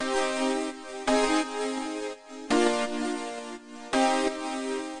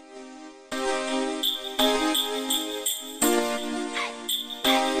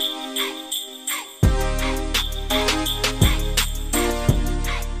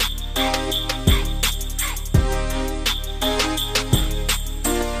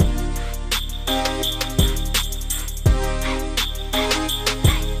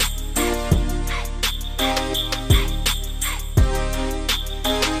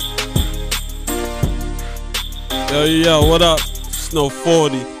Yo, what up? Snow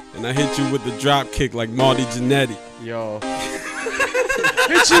 40, and I hit you with the drop kick like Marty Jannetty. Yo.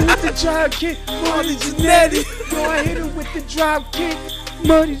 Hit you with the drop kick, Marty Jannetty. Yo, I hit him with the drop kick,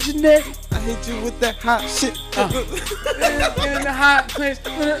 Marty Jannetty. I hit you with that hot shit. In the hot place.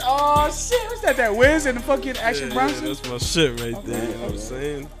 Oh shit, what's that? That Wiz and the fucking Action Bronson? That's my shit right there. You know what I'm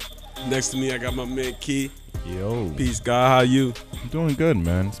saying? Next to me, I got my man Key. Yo. Peace, God. How you? I'm doing good,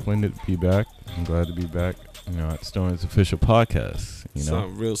 man. Splendid to be back. I'm glad to be back. You know, at Stoner's official podcast. You know,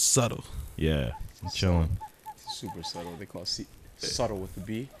 Sound real subtle. yeah, I'm chilling. Super subtle. They call it subtle with the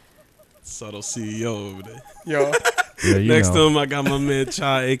B. Subtle CEO over there. Yo. Yeah, you Next know. to him, I got my man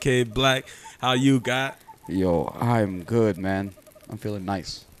Chai, aka Black. How you got? Yo, I'm good, man. I'm feeling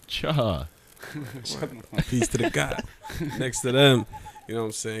nice. Cha. Peace to the God. Next to them, you know what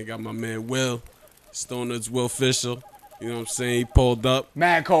I'm saying? Got my man Will. Stoner's Will Official. You know what I'm saying? He pulled up.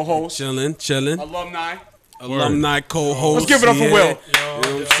 Mad co-host. Chilling. Alumni. Alumni co-host. Let's give it up for Will. You know what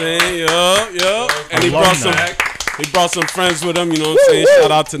I'm saying? Yo. And he brought some friends with him, you know what I'm saying?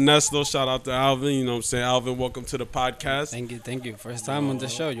 Shout out to Nestor, shout out to Alvin, you know what I'm saying? Alvin, welcome to the podcast. Thank you. First time on the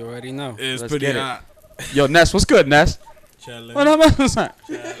show, you already know. It's Let's pretty get it. hot. Yo, Ness, what's good, Ness? Chilling. What up, man?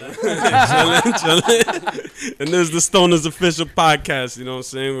 Chilling. And this is the Stoners official podcast, you know what I'm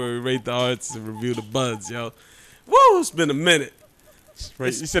saying? Where we rate the arts and review the buds, yo. Woo, it's been a minute.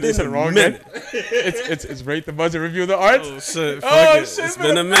 You said Been it a wrong, minute. man. It's rate the buzz and review the arts. Oh shit, fuck Oh, it. shit, It's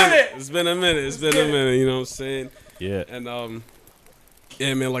been a minute. It's been a minute, you know what I'm saying? Yeah. And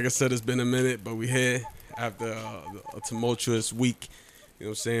yeah, man, like I said, it's been a minute, but we here after a tumultuous week. You know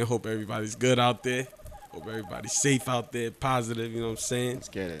what I'm saying? Hope everybody's good out there. Hope everybody's safe out there, positive, you know what I'm saying? Let's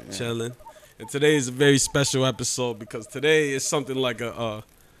get it, man. Chilling. And today is a very special episode because today is something like a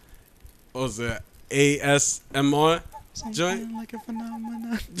what was it? ASMR joint? Like a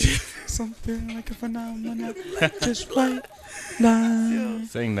phenomenon. Something like a phenomenon. Just right now.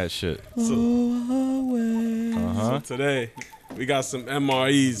 Saying that shit. So today we got some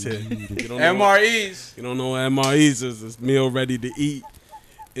MREs here. You don't know MREs. You don't know what MREs is? It's meal ready to eat.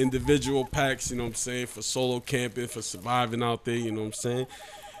 Individual packs, you know what I'm saying, for solo camping, for surviving out there, you know what I'm saying.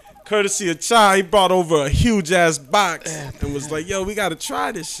 Courtesy of Chai, he brought over a huge ass box and was like, yo, we gotta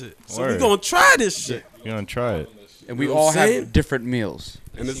try this shit. So we Word. gonna try this shit. You gonna try it? And we You know what all I'm saying? have different meals.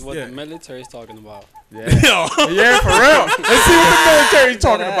 And See it's what yeah. the military's talking about. Yo. Yeah, for real. Let's see what the military's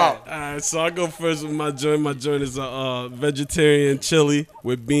talking about. Alright, so I go first with my joint. My joint is a vegetarian chili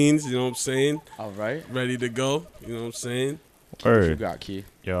with beans, you know what I'm saying? All right. Ready to go, you know what I'm saying? What you Word. got, Key?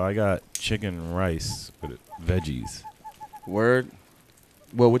 Yo, I got chicken and rice with veggies. Word.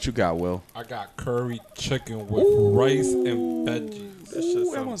 Will, what you got, Will? I got curry chicken with rice and veggies. That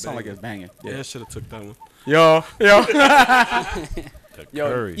shit That one sound like banging. it's banging. Yeah, I should have took that one. Yo. The Yo,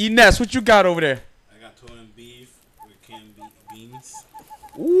 curry. Ines, what you got over there? I got torn beef with canned beans.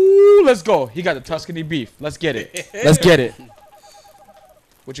 Ooh, let's go. He got the Tuscany beef. Let's get it. Let's get it.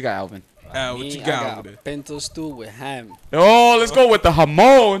 What you got, Alvin? What Me, you I got got over there? pinto stew with ham. Oh, let's go with the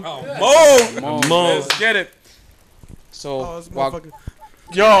hamon. Mo. Let's get it. So, Oh, this while, motherfucker.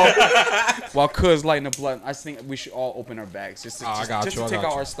 yo, while Cuz lighting the blunt, I think we should all open our bags just to, I got just you, to I take got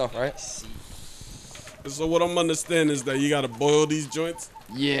out you. our stuff, right? So what I'm understanding is that you gotta boil these joints.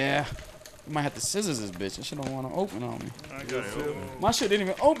 Yeah. You might have to scissors this bitch. This shit don't want to open on me. My shit didn't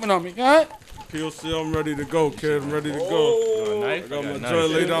even open on me, God. POC, I'm ready to go, kid. I'm ready to go. I got my got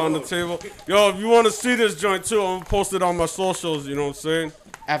joint laid out on the table. Yo, if you want to see this joint too, I'm gonna post it on my socials. You know what I'm saying?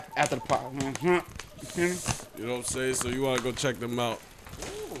 After the pot. You know what I'm saying? So you wanna go check them out?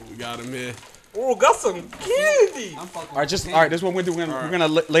 We got them here. Oh, got some candy. All right, this is what we're doing. We're gonna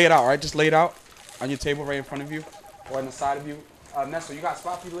lay it out, all right? Just lay it out on your table right in front of you or on the side of you. Nestor, you got a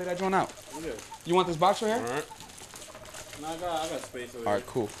spot for you to lay that joint out? Yeah. You want this box right All here? right. No, I got space over All right,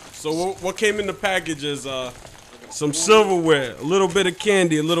 cool. So what came in the package is some silverware, a little bit of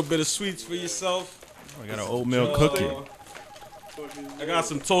candy, a little bit of sweets for yourself. I got an oatmeal cookie. I got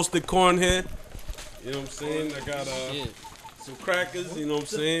some toasted corn here. You know what I'm saying? I got Shit. some crackers. You know what I'm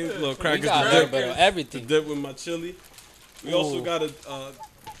saying? Little We crackers got a to little dip. bit of To everything. dip with my chili. We also Ooh. got a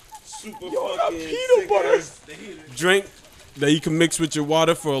super fucking sick-ass drink that you can mix with your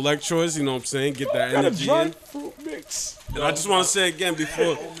water for electrolytes. You know what I'm saying? Get that energy in. fruit mix. And I just want to say again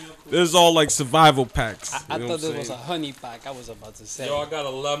before, this is all like survival packs. I you know thought what I'm this was a saying? honey pack. I was about to say. Yo, I got a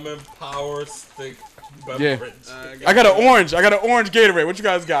lemon power stick Yeah. beverage. I got an orange. I got an orange Gatorade. What you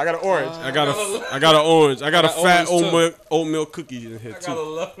guys got? I got an orange. I got an orange. I got a got fat orange, too. oatmeal cookie in here I got a too.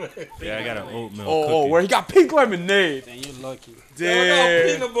 lemon. Yeah, I got an oatmeal Oh, cookie. where he got pink lemonade. Damn, you lucky. Yo, I got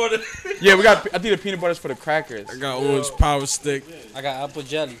Damn. peanut butter. Yeah, I think the peanut butter's for the crackers. I got orange power stick. I got apple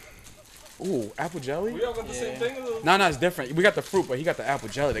jelly. Ooh, apple jelly? We all got the same Yeah. thing as us? No, it's different. We got the fruit, but he got the apple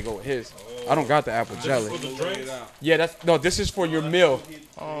jelly to go with his. I don't got the apple For jelly. the drinks? Yeah, this is for your meal.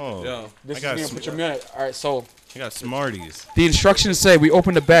 Oh, Yo, This I is got gonna some- put your meal in it. All right, so you got Smarties. the instructions say we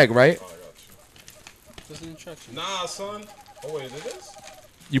open the bag, right? What's the instruction? Nah, son. Oh, wait, it is?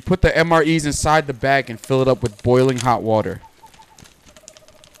 You put the MREs inside the bag and fill it up with boiling hot water.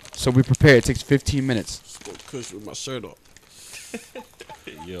 So we prepare. It takes 15 minutes. just go kush with my shirt off.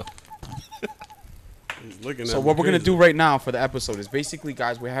 Yo. He's looking So at what me we're gonna crazy. do right now for the episode is basically,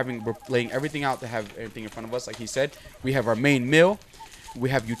 guys, we're laying everything out to have everything in front of us. Like he said, we have our main meal, we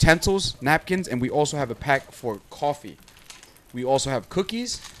have utensils, napkins, and we also have a pack for coffee. We also have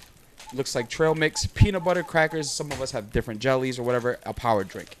cookies. Looks like trail mix, peanut butter, crackers. Some of us have different jellies or whatever. A power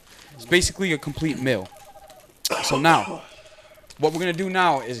drink. It's basically a complete meal. So now, what we're gonna do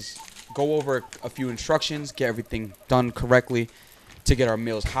now is go over a few instructions, get everything done correctly to get our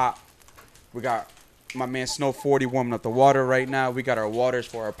meals hot. We got my man Snow 40 warming up the water right now. We got our waters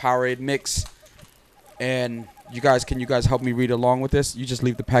for our Powerade mix. And can you guys help me read along with this? You just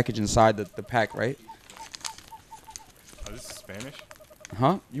leave the package inside the pack, right? Oh, this is Spanish?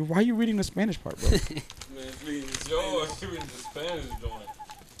 Huh? Why are you reading the Spanish part, bro? Yo, she reading the Spanish joint.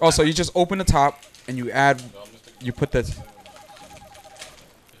 Oh, so you just open the top and you add, you put the.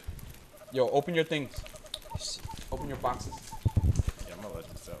 Yo, open your things. Open your boxes. Yeah, I'm gonna let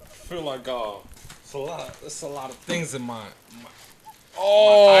this out. Feel like, it's a lot of things in my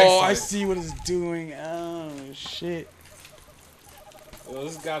Oh, I eyesight. see what it's doing. Oh, shit. Yo,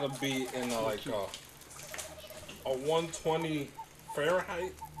 this gotta be in a 120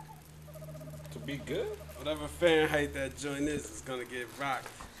 Fahrenheit to be good. Whatever Fahrenheit that joint is gonna get rocked.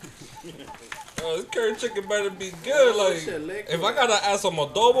 This curry chicken better be good. Like, if I gotta add some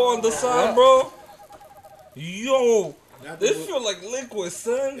adobo on the side, bro. Yo, this feel like liquid,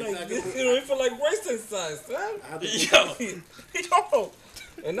 son. Like this, it feel like rice inside, son.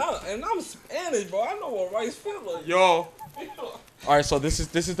 Yo, and I'm Spanish, bro. I know what rice feel like. Yo. All right, so this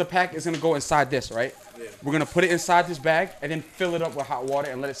is the pack. It's gonna go inside this, right? Yeah. We're gonna put it inside this bag and then fill it up with hot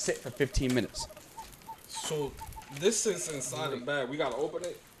water and let it sit for 15 minutes. So this is inside the bag. We gotta open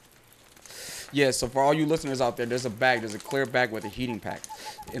it. Yeah. So for all you listeners out there, there's a clear bag with a heating pack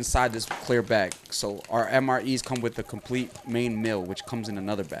inside this clear bag. So our MREs come with the complete main meal, which comes in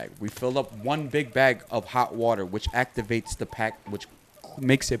another bag. We fill up one big bag of hot water, which activates the pack, which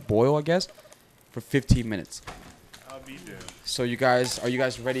makes it boil, I guess, for 15 minutes. I'll be there. So are you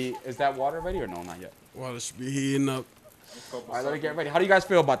guys ready? Is that water ready or no? Not yet. Water should be heating up. All right, let me get ready. How do you guys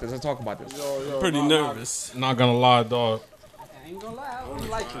feel about this? Let's talk about this. Pretty nervous. Not gonna lie, dog. I ain't gonna lie, I'm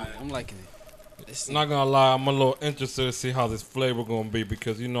liking it. I'm liking it. It's Not gonna lie, I'm a little interested to see how this flavor gonna be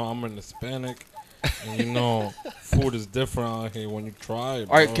because I'm an Hispanic, and food is different out here when you try it.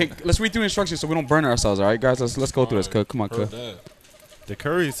 All right, bro. let's read through instructions so we don't burn ourselves. All right, guys, let's go through this. Cuz, come on, Heard cuz. that. The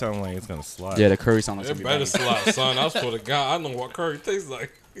curry sound like it's gonna slide. Yeah, the curry sounds like It something. better slide, son. I swear to God, I know what curry tastes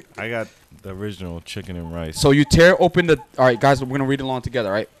like. I got the original chicken and rice. So you tear open the. All right, guys, we're gonna read along together,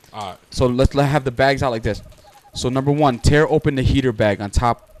 all right? All right. So let's have the bags out like this. So number one, tear open the heater bag on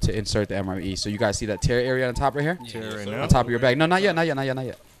top to insert the MRE. So you guys see that tear area on top right here? Tear Yes, right sir. now? On top of your bag. No, not yet.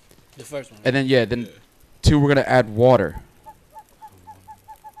 the first one. And then two, we're gonna add water.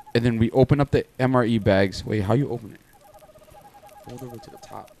 And then we open up the MRE bags. Wait, how you open it? Fold over to the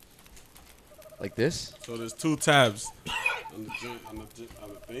top. Like this? So there's two tabs on the joint, on the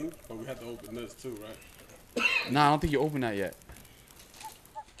thing, but we have to open this too, right? Nah, I don't think you open that yet.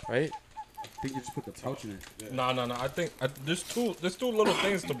 Right? I think you just put the pouch in it. No. I think there's two little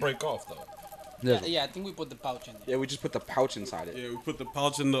things to break off though. Yeah, I think we put the pouch in there. Yeah, we just put the pouch inside it. Yeah, we put the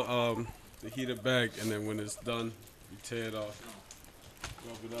pouch in the heated bag, and then when it's done, you tear it off.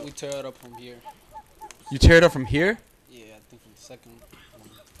 Rub it up. We tear it up from here. You tear it up from here Yeah, I think from the second one.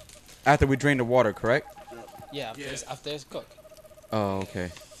 after we drain the water, correct? Yeah, after it's cooked. Oh,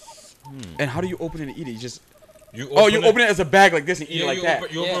 okay. And how do you open it and eat it? You just You open it as a bag like this and eat Yeah, it like you that.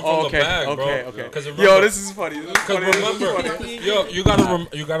 open, you open Yeah. from Oh, the okay, bag, okay, bro. okay. 'Cause Yo, remember- this is funny. This is funny. This is remember, funny. yo, you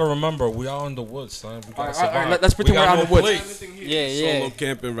gotta remember, we are in the woods, son. We gotta All right, survive. let's pretend We got we're out in the woods. plates. Yeah, Solo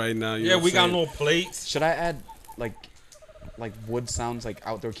camping right now. You Yeah, know what we I'm got saying? no plates. Should I add like wood sounds, like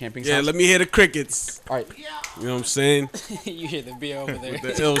outdoor camping Yeah, sounds? let me hear the crickets. All right. You know what I'm saying? you hear the beer over there. With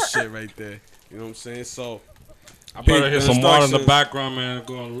the ill shit right there. You know what I'm saying? So, I better hear the some water in the instructions. background, man.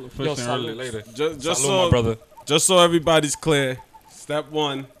 Going fishing salute. early later. just Salute, my brother. Just so everybody's clear, step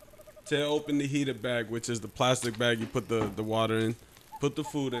one, tear open the heater bag, which is the plastic bag you put the water in. Put the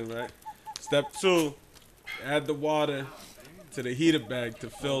food in, right? Step two, add the water to the heater bag to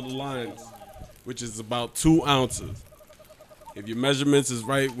fill the lines, which is about 2 ounces. If your measurements is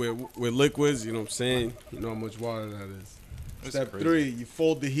right with liquids, you know what I'm saying? You know how much water that is. That's Step crazy. 3, you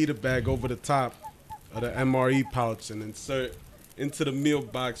fold the heater bag over the top of the MRE pouch and insert into the meal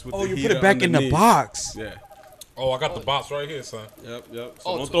box with Oh, the you heater put it back in the underneath. box. Yeah. Oh, I got the box right here, son. Yep. So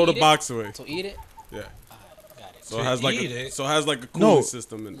Oh, don't to throw the eat it? box away. So eat it. Yeah. Got it. So To it has like eat a it? cooling No.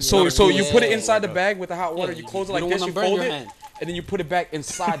 system in it. So Not a you cooling put it system inside the like bag with the hot water. Yeah, You close it you like don't this. wanna You burn fold your it, hand. and then you put it back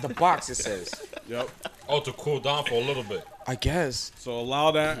inside the box. It says. that. Yep. Oh, to cool down for a little bit. I guess. So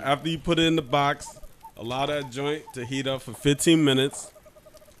allow that after you put it in the box, allow that joint to heat up for 15 minutes,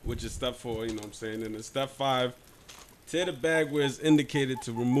 which is step 4, you know what I'm saying? And then step 5, tear the bag where it's indicated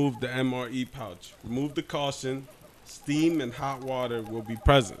to remove the MRE pouch. Remove the caution, steam and hot water will be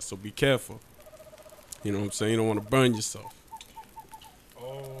present, so be careful. You know what I'm saying? You don't want to burn yourself.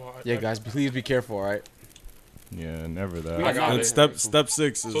 Oh, Yeah, guys, please be careful. All right. Yeah, never I that. got And it. step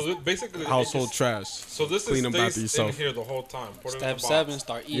 6 is So basically, household it just, trash. So this Clean them stays after in yourself. here the whole time. Put it in Step the box. 7,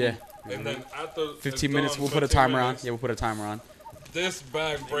 start eating. Yeah. And then after 15 it's minutes. done, We'll put a 15 timer on. minutes, Yeah, we'll put a timer on. This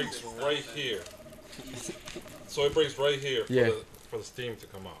bag breaks right here. So it breaks right here Yeah. for the steam to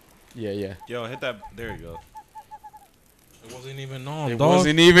come out. Yeah. Yo, hit that. There you go. It wasn't even on, It dog.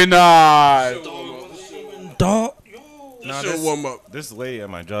 wasn't even Dog. Nah, Should warm up. This lady at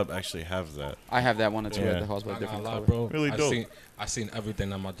my job actually has that. I have that one or two Yeah. at the house, but I got a different lot, color. bro. Really dope. I seen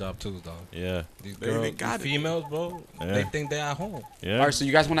everything at my job too, dog. Yeah. These They girls, got these it. females, bro. Yeah. They think they at home. Yeah. All right, so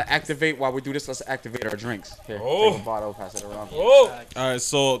you guys want to activate while we do this? Let's activate our drinks. Here, Oh. take a bottle, pass it around. Oh, All right,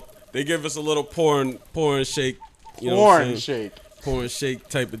 so they give us a little pour and shake. You know what I'm Orange saying? shake. Pour and shake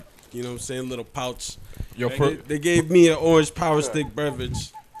type of, you know what I'm saying, little pouch. yo, They gave me an orange power stick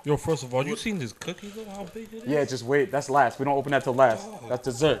beverage. yo. First of all, you seen this cookie though? How big it is? Yeah, just wait. That's last. We don't open that till last. That's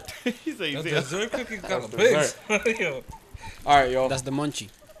dessert. He's like, That dessert cookie's kind of That's big. Yo, All right, yo. That's the munchie.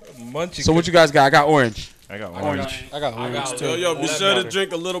 munchy. So what you guys got? I got orange. I got got- orange. I got orange got too. Yo, be Lemon sure to water.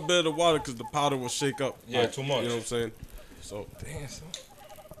 drink a little bit of the water because the powder will shake up. Yeah, too much. You know what I'm saying? So Damn, son.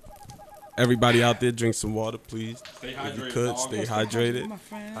 everybody out there, drink some water, please. If you could, stay hydrated.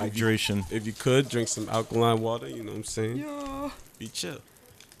 Hydration. If you could, drink some alkaline water. You know what I'm saying? Be chill.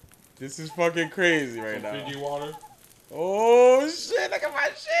 This is fucking crazy right now. Fiji water. Oh shit! Look at my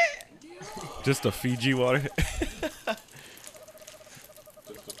shit. Just a Fiji water.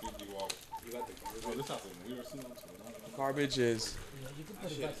 Just the Fiji water. Garbage is.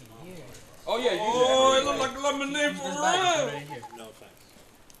 Oh yeah, Oh, it look like lemonade for real. No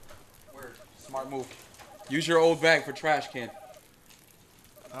thanks. Smart move. Use your old bag for trash can.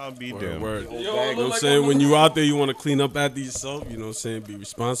 I'll be Word, damned. word. Old Yo, bag. You know what I'm saying? When you out there, you want to clean up after yourself. You know what I'm saying? Be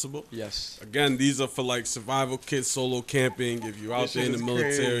responsible. Yes. Again, these are for like survival kits, solo camping. If you're out This there in shit the is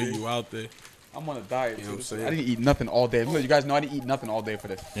military, crazy. you out there. I'm on a diet. You know what I'm too. saying? I didn't eat nothing all day. You guys know I didn't eat nothing all day for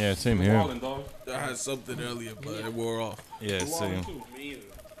this. Yeah, same here. Balling, dog. I had something earlier, but it wore off. Yeah, same. Me either.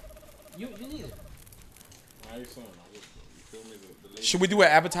 You need it. I ain't saying I was, you feel me? The lady Should we do an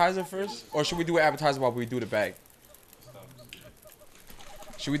appetizer first, or should we do an appetizer while we do the bag?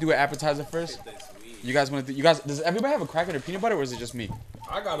 Should we do an appetizer first? that's weed. You guys want to do? You guys? Does everybody have a cracker and peanut butter, or is it just me?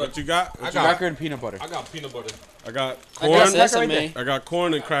 I got What a, you got? I What got- Cracker and peanut butter. I got peanut butter. I got I corn. got cracker right sesame. I got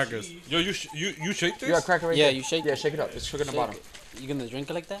corn and crackers. Yo, you shake this? You got cracker right Yeah, there? you shake Yeah, it. shake it up. It's sugar in the Shake bottom. it. You gonna drink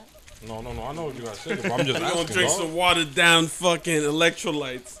it like that? No, I know what you got shake it, but I'm just I'm gonna asking, drink dog. some watered down fucking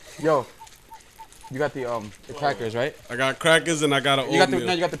electrolytes. Yo, you got the crackers, right? I got crackers and I got an You got the oatmeal.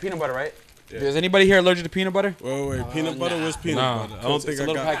 no, you got the peanut butter, right? Yeah. Is anybody here allergic to peanut butter? Wait, peanut butter? nah. Where's peanut Nah. butter? I don't It's think a I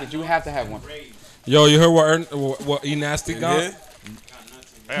little got package. You have to have one. Yo, you heard what E Nasty in got? here.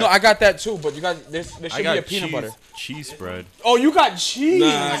 No, I got that too, but you got there I should be got a peanut butter. cheese spread. Oh, you got cheese.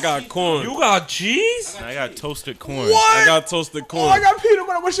 Nah, I got corn. You got cheese? And I got toasted corn. What? I got toasted Oh, corn. I got peanut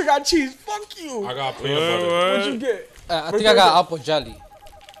butter. Wish I got cheese. Fuck you. I got peanut Word, butter. word. What'd you get? I think I got apple jelly.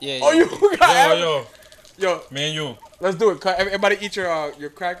 Yeah. Oh, you got. Yo, Yo, me and you. let's do it. Cut. Everybody eat your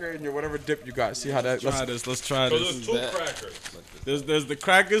cracker and your whatever dip you got. See how that. Try this. Let's try So this. there's two crackers. There's the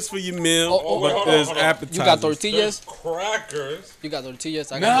crackers for your meal, Oh, wait, but hold on, there's hold on. appetizers. You got There's tortillas. crackers. You got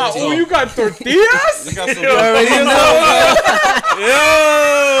tortillas. I got Nah, tortillas. oh, you got tortillas? You got some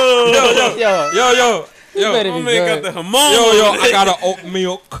Yo, Yo. you better My be man got good. the hamon. Yo, I got an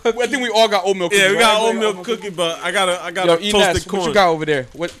oatmeal cookie. I think we all got oatmeal cookies. Yeah, we got right? oatmeal cookie, but I got Yo, a toasted Enes, corn. what you got over there?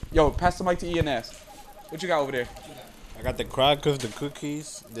 What? Yo, pass the mic to Enes. What you got over there? I got the crackers, the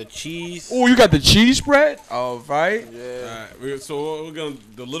cookies, the cheese. Oh, you got the cheese spread? All right. Alright, so we're gonna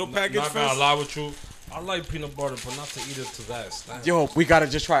the little package Not gonna first. lie with you. I like peanut butter, but not to eat it to that extent. Yo, we gotta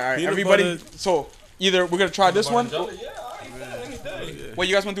just try. All right, Peanut everybody. butter. So either we're gonna try this one. Jelly? Yeah, I eat that any day. Wait,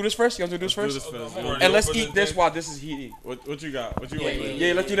 you guys wanna do this first? You guys wanna do this Do first? this first. I'm already And let's open eat it, this then. while this is heating. What you got? What you want?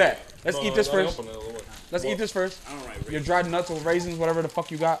 Yeah, let's do that. Let's eat this Let me first. open it a little bit. Let's eat this first. I don't like Your dried nuts or raisins, whatever the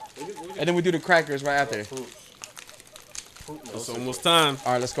fuck you got. And then we do the crackers right after. It's almost time.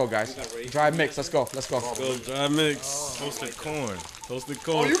 All right, let's go, guys. Dry mix. Let's go. Let's go. Go dry mix. Toasted corn. Toasted Oh,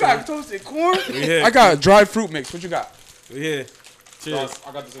 corn. you got toasted corn? We here. I got dried fruit mix. What you got? We here. Cheers.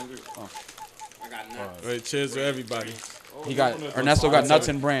 I got the same thing. I got nuts. Right, cheers to everybody. He got Ernesto got nuts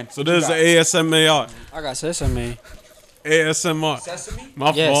and bran. So this is the ASMR. I got sesame. ASMR. Sesame?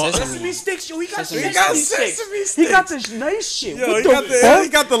 My Yeah, fault. sesame. sticks, yo. He got Sesame He got sesame sticks. He got this nice shit. Yo, What he got, the the, fuck? he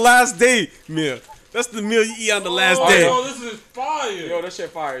got the last day meal. That's the meal you eat on the last Oh, day. yo, this is fire. Yo, that shit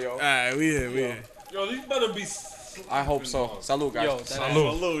fire, yo. Alright, we here, we here. Yo, these better be. I hope so. Salud, guys. Yo, that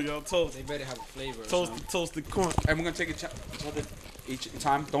Salud, yo, toast. they better have a flavor. Toasted corn. And we're gonna take each other each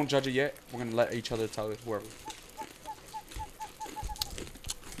time. Don't judge it yet. We're gonna let each other tell it whoever.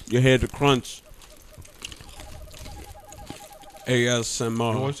 You hear the crunch. Yo,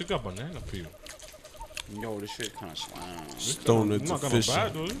 ASMR. what you got banana peel? Yo, this shit kind of slime. Stoner It's to not gonna fish.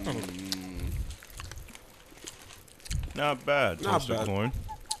 bad, dude. It's not gonna- Not bad. Not Toasted bad. corn.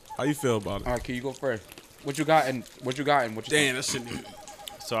 How you feel about it? All right, can you go first? What you got and what you think? Damn, that shit.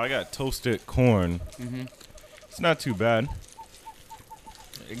 So I got toasted corn. It's not too bad.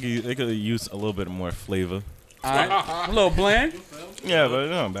 They could use a little bit more flavor. All right, a little bland. Yeah, but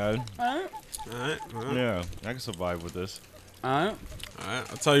it's not bad. Alright, Yeah, I can survive with this. All right.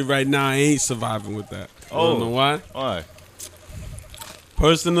 alright. I'll tell you right now, I ain't surviving with that. I Oh. don't know why. Why?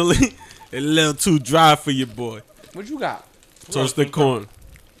 Personally, it's a little too dry for your boy. What you got? Toasted corn.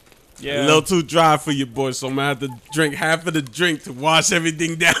 A little too dry for your boy, so I'm gonna have to drink half of the drink to wash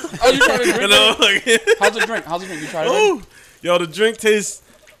everything down. Oh, you trying to drink You know, like, How's the drink? How's the drink? You tried it? ooh, yo, the drink tastes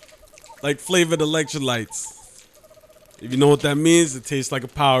like flavored electrolytes. If you know what that means, it tastes like a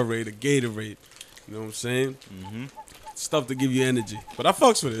Powerade, a Gatorade. You know what I'm saying? Mm-hmm. Stuff to give you energy. But I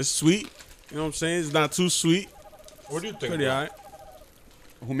fucks with it. It's sweet. You know what I'm saying? It's not too sweet. What do you think? Pretty bro? alright.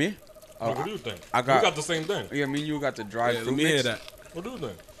 Who me? What do you think? I got- We got the same thing. Yeah, me and you got the dried Yeah, fruit let me mix. hear that. What do you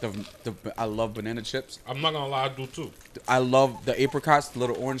think? I love banana chips. I'm not gonna lie, I do too. I love the apricots, the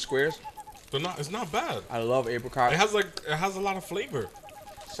little orange squares. It's not bad. I love apricots. It has a lot of flavor.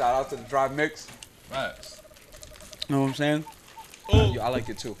 Shout out to the dry mix. Facts. You know what I'm saying? Oh. Yeah, I like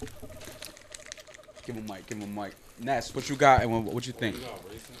it too. Give him a mic. Give him a mic. Ness, what you got and what you think?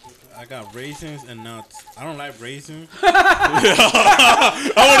 I got raisins and nuts. I don't like raisins.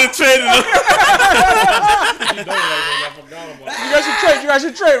 I want to trade it. You guys should trade. You guys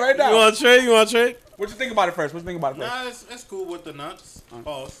should trade right You now. want to trade? You want to trade? What you think about it first? What you think about it first? Nah, that's cool with the nuts.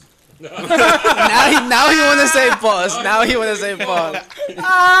 Pause. now he want to say pause. Now he want to say pause.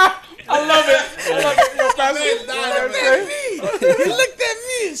 I love it. I love it. Yo, pass it. He looked at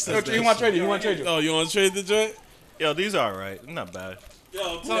me. Yo, you want to trade you? You want to trade you? Oh, you want to trade the joint? Yo, these are alright. Not bad.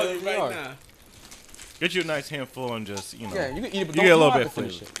 Yo, I'm telling you they are. right now. Get you a nice handful and just, you know. Yeah, you can eat it, but You don't, get a little don't bit have to of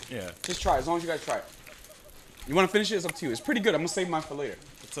finish flavor. it. Yeah. Just try it, as long as you guys try it. You want to finish it? It's up to you. It's pretty good. I'm gonna save mine for later.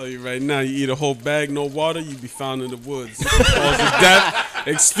 I'll tell you right now, you eat a whole bag, no water, you be found in the woods. Cause of death,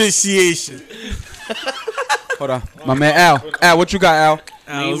 asphyxiation. Hold on, my man Al. Al, what you got, Al?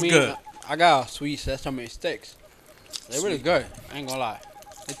 That was good. I got sweet sesame sticks. They're really good. I ain't gonna lie.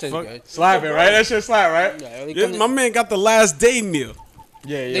 It tastes Fuck. good. Slap it, right? That shit slap, right? Yeah, they Yeah, come my in- man got the last day meal.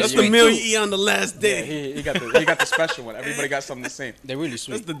 Yeah, yeah. That's yeah. the meal you eat on the last Yeah, day. he got the special one. Everybody got something the same. they're really That's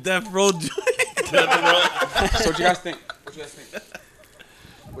sweet. the death row joint. So what you guys think? What you guys think?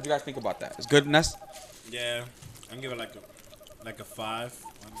 What do you guys think about that? It's good, Ness? Yeah, I can give it like a 5.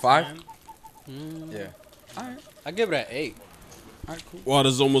 5? Mm, Yeah. Alright. I give it an 8. Alright, cool.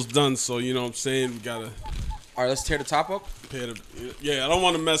 Water's almost done, so you know what I'm saying? We gotta Alright, let's tear the top up. pay the. Yeah, I don't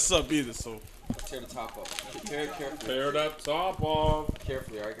want to mess up either, so. Tear the top up. Tear it carefully. Tear that top off.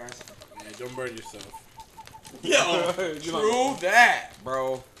 Carefully, alright, guys? Yeah, don't burn yourself. Yo, True that,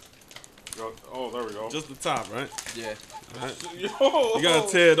 bro. Oh, there we go. just the top, right? Yeah. Yo, You gotta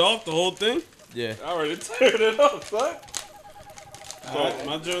tear it off, the whole thing? Yeah. I already teared it up, son. Alright,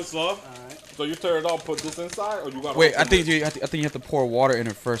 my joint's off. So you tear it up, put this inside, or you got? Wait, I think you have to pour water in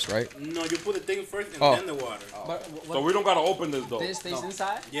it first, right? No, you put the thing first and Oh. then the water. But So we don't gotta open this though. this stays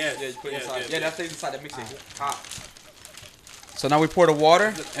inside? Yeah, Yeah, you put it inside. yeah. Yeah, that stays inside. That makes it hot. So now we pour the water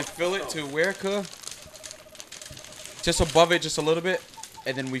and fill it to where, cuh? Just above it, just a little bit,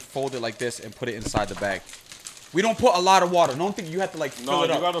 and then we fold it like this and put it inside the bag. We don't put a lot of water. Don't think you have to like fill No, it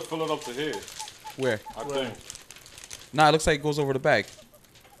you up. gotta fill it up to here. Where? I think. Nah, it looks like it goes over the bag.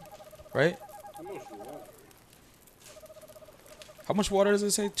 Right? How much water does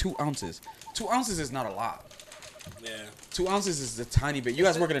it say? 2 ounces. 2 ounces is not a lot. Yeah. 2 ounces is a tiny bit. You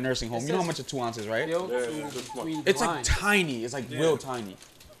guys work at a nursing home. You know how much a 2 ounces, right? Yo, Yeah, this one. It's like tiny. It's like real tiny.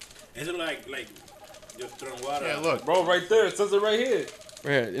 Is it like Just throwing water. Yeah, out. look. Bro, right there. It says it right here.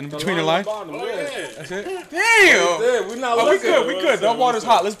 Right here, in between the line. Bottom, Oh, yeah. yeah. That's it. Right Damn. there. We're not Oh, we looking. good. We good. That water's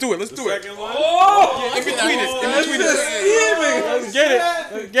hot. Let's do it. Let's do it. Second line. Oh! In between it. In That's between just it. steaming. Let's get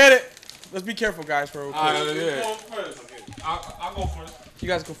it. Let's get it. Let's be careful, guys. For real quick. Alright, yeah. Going first. I'll go first. You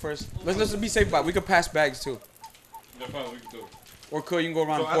guys go first. Let's be safe about it. We could pass bags too. Yeah, fine, we can do it. Or could you can go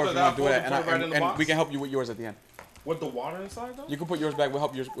around So the floor after if you want that, to do that, put it right in the and box? we can help you with yours at the end. With the water inside, though? You can put yours back. We'll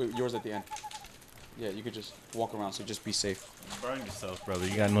help yours with yours at the end. Yeah, you could just walk around. So just be safe. Burn yourself, brother.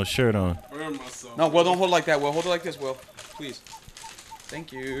 You got no shirt on. Burn myself. No, Will, don't hold it like that. Will, hold it like this, Will. Please.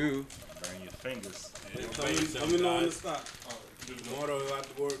 Thank you. Burn your fingers. Let me know when to stop. Tomorrow we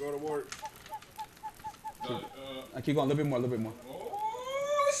have to work. Go to work. I keep going. A little bit more. A little bit more.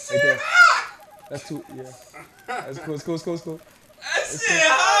 Oh, shit. Right there. That's too. Yeah. That's cool. It's cool. It's cool. It's cool. That shit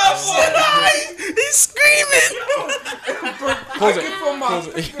hot. He's screaming. Close it. From my Close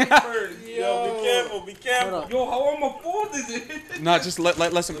it. Yo, be careful. Be careful. Yo, how am I folding it? Nah, just let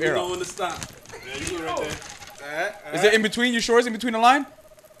some Let me air know out. when to stop. Yeah, you go right there. Is it in between? You sure it's in between the line?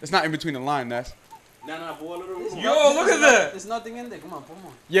 It's not in between the line. That's. Nah, boy, a little more. Yo, look at that. There's nothing in there. Come on, come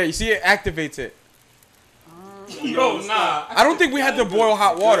on. Yeah, you see it activates it. Yo, nah. I don't think we had to boil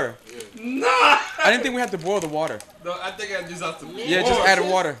hot water. Nah. I didn't think we had to boil the water. No, I think I just have to. Yeah, just add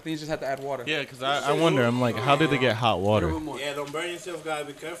water. I think you just had to add water. Yeah, because I wonder. I'm like, how did they get hot A water? little bit more. Yeah, don't burn yourself, guys.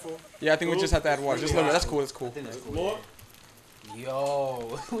 Be careful. Yeah, I think we just had to add water. Just a little bit. That's cool. That's I cool. think that's cool. More?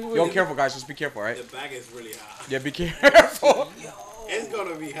 Yo. Yo, careful, guys. Just be careful, right? The bag is really hot. Yeah, be careful. It's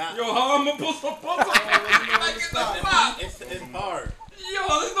gonna be hot. Yo, how am I supposed to put it back in the box? It's hard.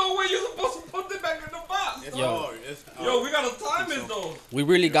 Yo, there's no way you're supposed to put it back in the box. It's Yo. hard. It's hard. Yo, we gotta time it though. We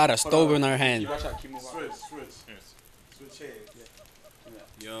really got a stove in our hand. Watch out. Keep moving. Switch hands.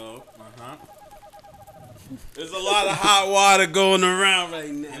 Yo. There's a lot of hot water going around right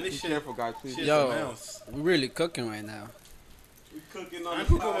now. And Be this shit, careful, guys. Please. shit Yo. smells. We really cooking right now. We cooking on I'm the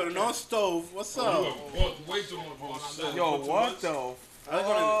cooking with a podcast. non-stove. What's You up? have way too much water. Yo, what the? I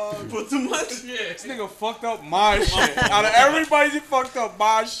was gonna. Put too much? Yeah. This nigga fucked up my shit. Out of everybody, he fucked up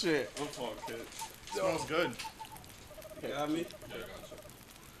my shit. I'm fucking. Smells good. Got me? Yeah,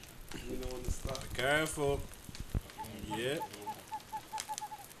 gotcha. You know when to stop. Careful. Yeah.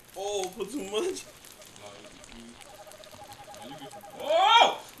 Oh, put too much?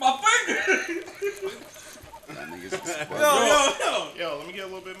 Oh, my finger! Yo, let me get a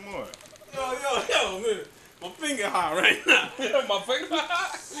little bit more. Yo, man. My finger hot right now. My finger.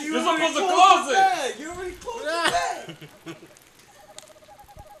 You're already supposed to closed close the it. bag. You already closed the bag.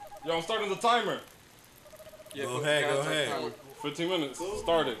 Yo, I'm starting the timer. Yeah, Go ahead. 15 minutes.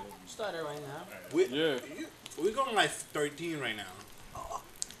 Started. Start it right now. Yeah. We're going like 13 right now.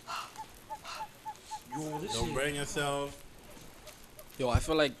 Yo, this Don't burn yourself. Yo, I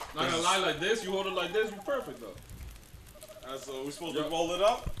feel like Not gonna lie, like this, you hold it like this, you're perfect though. So we supposed Yo. to roll it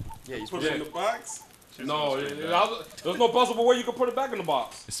up? Yeah, you Put Yeah. it in the box? No, there's no possible way you can put it back in the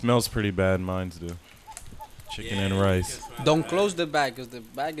box. It smells pretty bad. Mine's do. Chicken and Yeah, rice. you can smell don't that. close the bag because the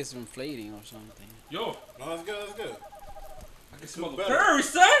bag is inflating or something. Yo, No, that's good. That's good. I can smell the better. curry,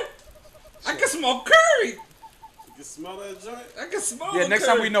 son. I can smell curry. You can smell that joint? I can smell Yeah, the next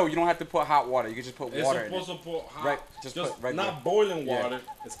curry. time we know, you don't have to put hot water. You can just put It's water in supposed it. to put hot. Right, just put right not there. boiling Yeah. water.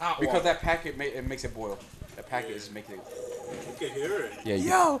 It's hot Because water. that packet it makes it boil. That packet is making it. You can hear it. Yeah,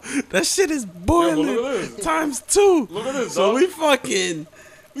 Yo, that shit is Yo, but boiling look at this. times 2. Look at this, So dog.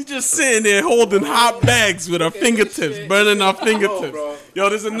 we just sitting there holding hot bags with our fingertips, burning our fingertips. bro. Yo,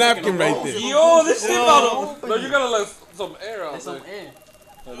 there's a napkin right there. Yo, this shit about to. No, you gotta let some air out There's there. some air.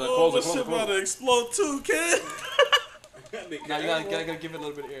 Oh, this shit about to explode too, kid. Now you gotta give it a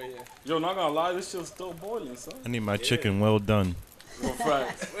little bit of air, yeah. Yo, not gonna lie, this shit's still boiling, son. I need my chicken well done. For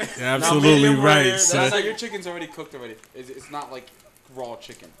facts. You're absolutely medium right, rare, son. That's your chicken's already cooked already. It's not like raw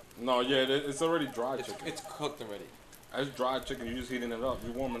chicken. No, yeah, it's already dry chicken. It's cooked already. It's dry chicken. You just heating it up.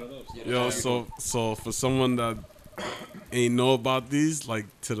 You warming it up. Yeah, Yo, that's so for someone that ain't know about these, like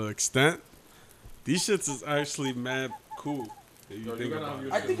to the extent, these shits is actually mad cool. If you Yo, you think gotta about have it.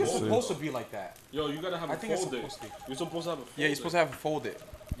 your I think it's Yeah. supposed to be like that. Yo, you gotta have I it think it's folded. supposed to be. You're supposed to have it folded. Yeah, you're supposed to have it folded.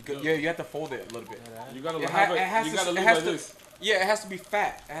 Yeah, you have to fold it a little bit. You gotta It have ha- it. it has You to- gotta it leave has like to- this. Yeah, it has to be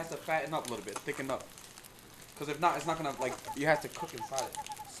fat. It has to fatten up a little bit, thicken up. Because if not, it's not gonna like. You have to cook inside it.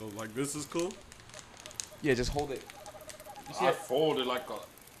 So like this is cool. Yeah, just hold it. You see I it? folded like a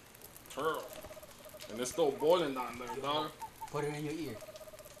turtle, and it's still boiling down there, dog. Put it in your ear.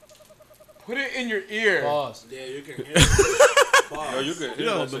 Put it in your ear. Pause. Yeah, you can hear it. Yo, you can hear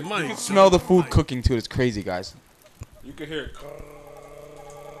Yo, that the shit. mic. Smell the food cooking too. It's crazy, guys. You can hear it.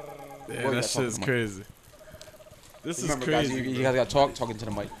 Yeah, Boy, that that's shit is something. crazy. This Remember, is crazy. guys, you guys got talking to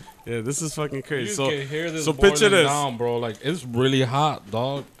the mic. Yeah, this is fucking crazy. You So, can hear this so picture boiling this. down, bro. Like, it's really hot,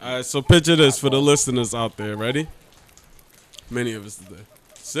 dog. All right, so picture this for the listeners out there. Ready? Many of us today.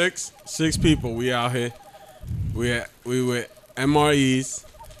 Six people. We out here. We with MREs.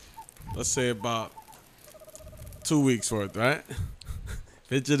 Let's say about 2 weeks worth, right?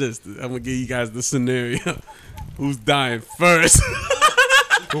 Picture this. I'm gonna give you guys the scenario. Who's dying first?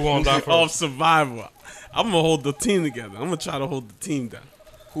 Who won't die Of first? survival. I'm gonna hold the team together. I'm gonna try to hold the team down.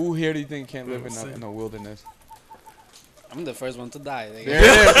 Who here do you think can't live I'm saying. in the wilderness? I'm the first one to die. Nigga. There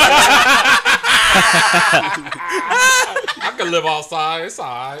it is. I can live outside. It's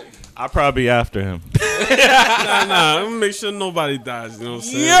alright. I'll probably be after him. Nah. I'm gonna make sure nobody dies. You know what I'm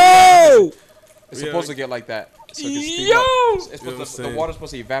saying? Yo! It's Yeah. supposed to get like that. So it can steam Yo! up. It's You know supposed what I'm the saying? water's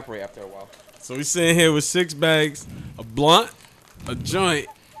supposed to evaporate after a while. So we sitting here with 6 bags, a blunt, a joint,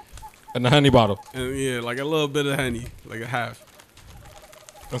 And the honey bottle. and yeah, like a little bit of honey, like a half.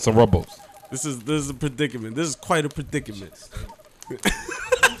 And some rubbles. This is a predicament. This is quite a predicament.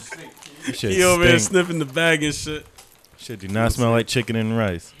 This shit He over here stink. sniffing the bag and shit. Shit do not smell like chicken and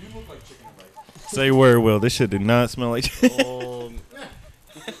rice. Say word, Will. This shit do not smell like chicken.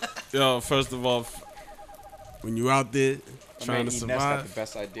 Yo, first of all, when you out there trying to Ines got the survive,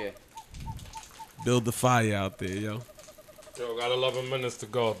 best idea. build the fire out there, yo. Yo, got 11 minutes to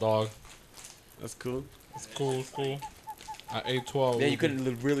go, dog. That's cool. It's cool, it's cool. At 8:12. Yeah, you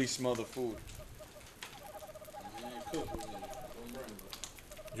could really smell the food.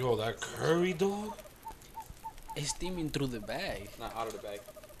 Yo, that curry, dog? It's steaming through the bag. Not out of the bag.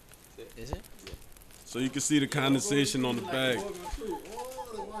 Is it? So you can see the condensation on the bag.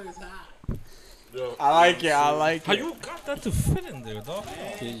 Yo, I like it. I like how you got that to fit in there, dog?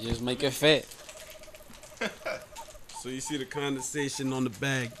 You just make it fit. So you see the condensation on the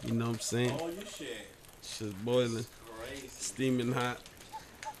bag. You know what I'm saying? Oh, you shit. Shit's boiling, steaming hot.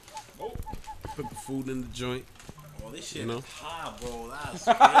 Put the food in the joint. Oh, this shit You know? is hot, bro. That's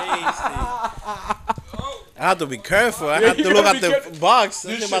crazy. I have to be careful. I have to look at the box.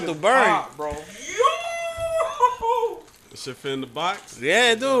 This shit about to burn. bro. The shit fit in the box.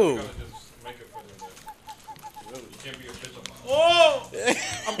 Yeah, dude. Just make it fit in there. You can't be a bitch about it. Oh!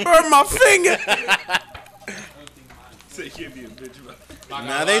 I burned my finger.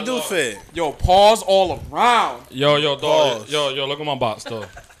 Nah, they do fit. Yo, pause all around. Yo, dog. Pause. Yo, look at my box, though.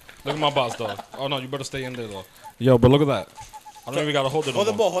 Look at my box, though. Oh, no, you better stay in there, though. Yo, but look at that. I don't even got to hold it Hold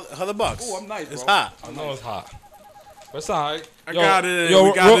the no ball. more. Hold the box. Ooh, I'm nice, It's bro. hot. I know it's hot. But it's all right. I got it. Yo,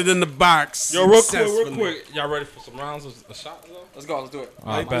 We got it in the box. Yo, real successfully. quick. Y'all ready for some rounds of a shot, though? Let's go. Let's do it.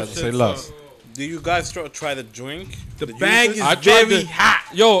 All right, bet. Shit's Say less. Do you guys try the drink? The bag juices? is I tried very to-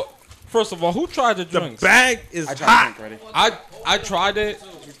 hot. Yo, first of all, who tried the The drinks? bag is I tried hot. to drink already. I tried it.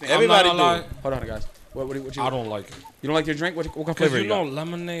 Everybody I'm not gonna lie. Hold on, guys. What you? I don't like it. You don't like your drink? What kind of Cause flavor you you know got?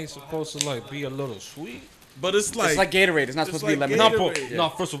 lemonade's supposed to like be a little sweet. But it's like, It's like Gatorade. It's not supposed to be like lemon. Gatorade. No,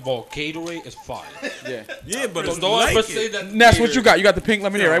 first of all, Gatorade is fire. Yeah. yeah, but it's Don't like ever it. say that. Ness, what you got? You got the pink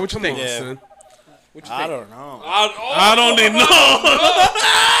lemonade, right? What you Come think? on, Yeah. son. What you I think? don't know. I don't even know.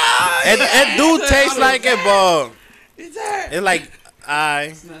 It do taste like it, but it's like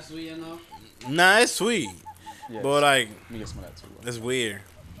It's not sweet enough. nah, it's sweet, Yeah. but like Let me get some of that too. Bro. it's weird.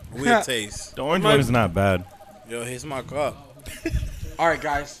 Weird taste. The orange one is not bad. Yo, here's my cup. All right,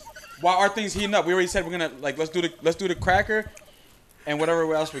 guys. While our things heating up, we already said we're gonna like let's do the cracker, and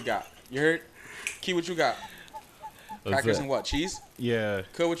whatever else we got. You heard? Key, what you got? Crackers and what? Cheese? Yeah.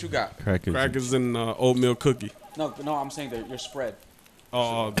 Cool, what you got? Crackers. Crackers and oatmeal cookie. No, I'm saying your spread.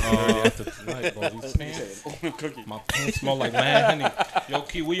 After tonight, bro. These You pants, said oatmeal cookie. my pants smell like mad honey. Yo,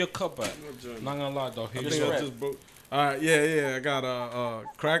 Key, where your cup at? Not gonna lie, dog. Here Just you go. red. just broke. All right, yeah. I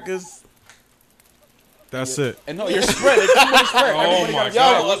got crackers. That's it. And no, your spread. It comes with a spread. Oh Everybody my got-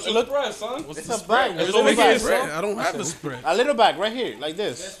 God! What's the spread, son? It's a bag. It's It's over a here, bag. son. I don't have a spread. A little bag right here, like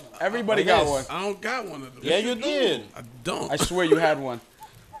this. Everybody Like got this. one. I don't got one of them. Yeah, you did. I don't. I swear you had one.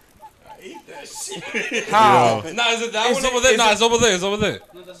 eat that shit. How? Nah, is it that Is one it- over there? is Nah, it- it's over there. It's over there.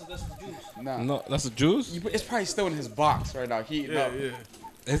 No, that's the juice. Nah. No, that's the juice. It's probably still in his box right now. Heating Yeah, up.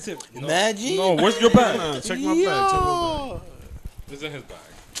 yeah. Is it? No, Imagine. no, where's your bag? Nah, check my bag. Check my bag. It's in his bag.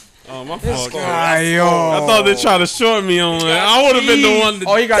 Oh, my fault. Guy, yo. I thought they tried to short me on it. I would have been the one to.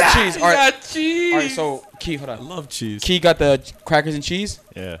 Oh, you got cheese. All right. got cheese. All right. So Key, hold I on. love cheese. Key got the crackers and cheese.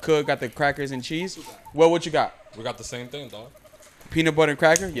 Yeah. Cook got the crackers and cheese. Well, what you got? We got the same thing, dog. Peanut butter and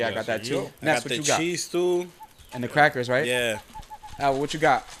cracker. Yeah, I Yes, got that you too. go. I That's got what the you got. cheese too. And the crackers, right? Yeah. Al, what you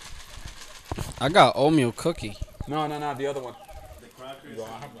got? I got oatmeal cookie. No, the other one. Yo, I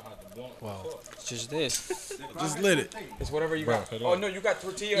haven't had the blunt. Wow. It's just this. Just lit it. It's whatever you Bro, got. hold Oh on. no, you got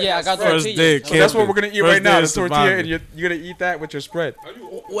tortilla. Yeah, I and got spread. First tortillas. day. So that's what we're gonna eat First right now. day The of tortilla, surviving. and you're gonna eat that with your spread.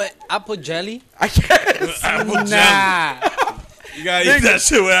 What? Apple jelly? I guess. Apple jelly. Nah. You gotta eat that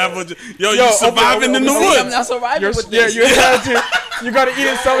shit with apple jelly. Yo, Yo, you surviving in the open- I'm woods. not surviving You're, with yeah, this. you have to. You gotta eat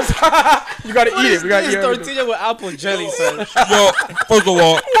it so. You gotta eat it. We gotta eat This it. tortilla with apple jelly, son. Yo, first of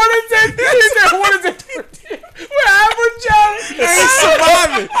all, What is it? He said, what is it? With apple jelly. He ain't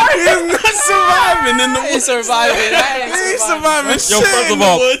surviving. He's not surviving in the I ain't woods. surviving. I He ain't ain't surviving. surviving shit first in of the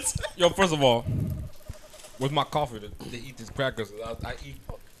all- woods. first of all, with my coffee, they eat these crackers. I eat.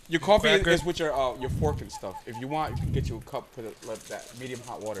 Your coffee Cracker. is with your fork and stuff. If you want, you can get you a cup for that medium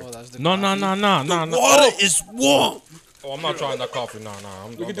hot water. Oh, that's the No. Water is warm. Oh, I'm not trying that coffee. No.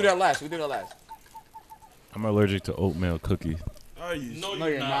 We can do that last. We do that last. I'm allergic to oatmeal cookies. Are you? No,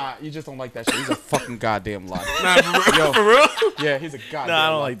 you're not. You just don't like that shit. He's a fucking goddamn lie. Nah, for real? Yo. For real? Yeah, he's a goddamn Nah, I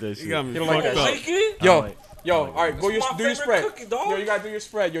don't lie. like that You shit. got me You don't like fucked that up. shit? it? Yo, like- yo, all right, go This is my do your favorite spread. cookie, dog. Yo, you gotta do your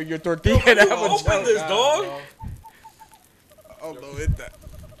spread. Your tortilla and you apple open jelly. this, dog. Oh, no, hit that.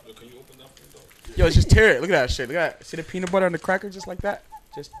 Can you open that for me, dog? Yo, just tear it. Look at that shit. Look at that. See the peanut butter and the cracker just like that?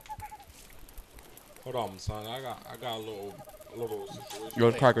 Just. Hold on, son. I got a little situation.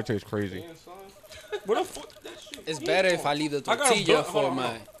 Yo, the cracker tastes crazy. Man, son. What the fuck? That shit. It's better if I leave the I got a tortilla bu- for hold on, my.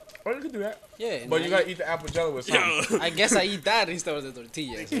 hold Oh, you can do that. Yeah. But and you I gotta eat the apple jelly with something. Yo, I guess I eat that instead of the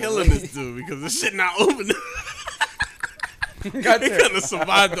tortilla. killing this dude because this shit not opening. God He damn. couldn't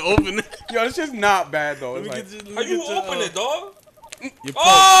survive the opening. Yo, this shit's not bad though. Let It's me like, get you. How you open it, dog? Your poke.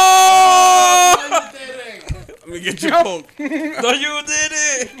 Oh! Let me get your poke. No, you did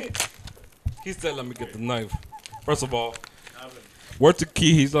it. He said, "Let me get the knife." First of all, where's the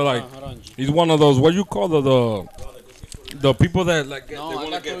key? He's like, Hold on, G. he's one of those. What you call the people that like No, they I want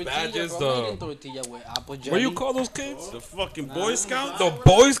to got get tortilla, badges. bro. I'm The eating tortilla with apple jelly. what you call those kids? The fucking Boy Scouts. The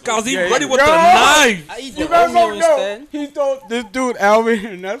Boy Scouts. He Yeah, ready yeah. with Yo! the knife. I eat you the guys oatmeal don't know. instead. He told this dude Alvin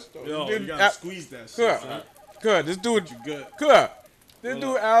and that's Yo, dude, you gotta squeeze that shit. good. son. Good. This dude You good? good. This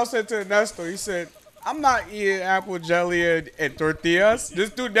dude Al said to Nestor, he said, I'm not eating apple jelly and tortillas. This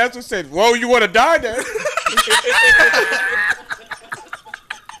dude Nestor said, whoa, you wanna die then?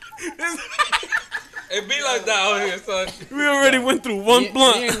 It be like that out here, son. We already went through one Me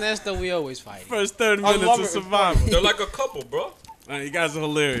blunt. and Nesta, we always fighting. First 30 I minutes love of it. It's survival. They're like a couple, bro. Man, you guys are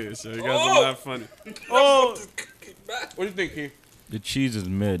hilarious. Yo. You guys Oh. are not funny. Oh, What do you think, Keith? The cheese is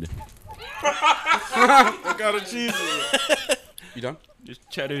mid. what kind of cheese is it? You done? This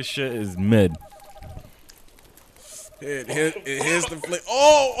cheddar shit is mid. Here's the flavor.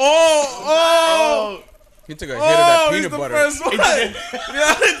 Oh! He took a hit of that He's peanut the butter. first one. Yeah,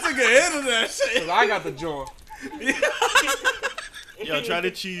 he took a hit of that shit. 'Cause I got the jaw. Yo, try the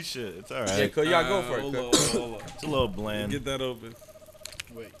cheese shit. It's Yeah, alright. cuz y'all go for it. Hold cuz. on, hold on. It's a little bland. Get that open.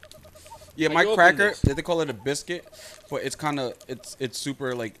 Yeah, How my you open cracker, this? they call it a biscuit, but it's kind of it's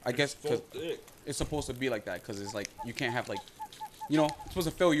super like I guess 'cause So thick. it's supposed to be like that because it's like you can't have like it's supposed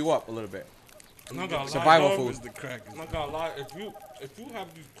to fill you up a little bit. I'm not gonna lie, Survival dog. food. Where's the crackers? I'm not gonna lie. If you have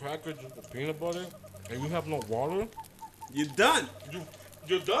these crackers with the peanut butter and you have no water, You're done.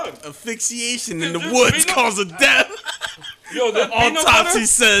 you're done. Asphyxiation in the Just woods peanut- causes death. Yo, this peanut butter. Autopsy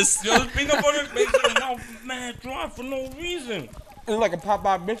says. Yo, this peanut butter makes your mouth mad dry for no reason. It's like a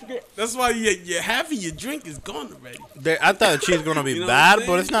Popeye biscuit. That's why your half of your drink is gone already. I thought the cheese was gonna be You know bad, what I'm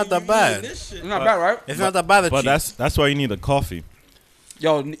but it's saying? not that You bad. eating this shit. It's not bad, right? It's not that bad. The But cheese. that's why you need a coffee.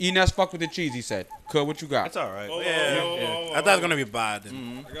 Yo, Enes fuck with the cheese. He said, "Cuz, what you got?" It's alright. Yeah. I thought it was gonna be bad.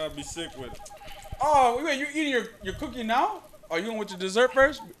 Then. I gotta be sick with it. Oh, wait, you eating your cookie now? Are you going with your dessert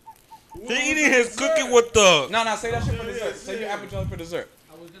first? He eating his cookie with the. No, say that shit for dessert. Say your apple jelly for dessert.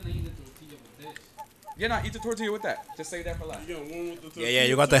 I was gonna eat the tortilla with this. Yeah, nah, eat the tortilla with that. Just save that for last. You gonna warm with the tortilla? Yeah,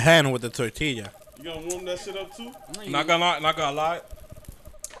 you got the hand with the tortilla. You gonna warm that shit up too? Not gonna lie.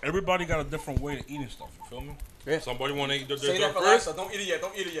 Everybody got a different way of eating stuff. You feel me? Yeah. Somebody wanna eat the Save dessert that for last. first. Don't eat it yet.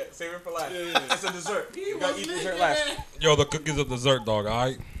 Don't eat it yet. Save it for last. Yeah. It's a dessert. You gotta eat dessert last. Yo, the cookies are dessert, dog.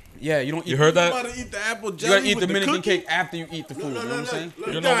 Alright. Yeah, you don't eat. You heard You that? about to eat the apple You jelly gotta eat with Dominican cookie? cake after you eat the food. You know what I'm saying? Look,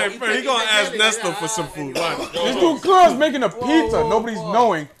 You know down, what? first. He gonna ask Nestor for some food. Watch. This dude Cuz making a pizza. Nobody's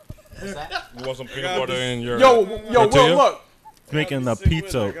knowing. You want some peanut butter in your? Yo, Will, Tortilla? look. Making a Sick with it. I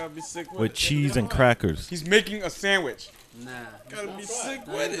pizza gotta be sick with it. cheese and crackers. He's making a sandwich. Nah. Gotta be sick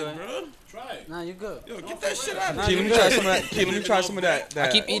Nah, with you it, good. bro. Nah, you good. Yo, get that shit out Nah, of Key, here. let me try some of that. Key, let me try some of that. I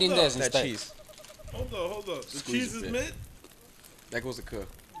keep eating this that instead. cheese. Hold up. The Squeeze cheese a is bit. mid? That goes to Cuz.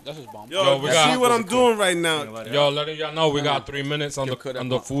 That's just bomb. Yo, Yo, we see got- what I'm doing right now. Yo, letting y'all know we got 3 minutes on Yo, cut the that on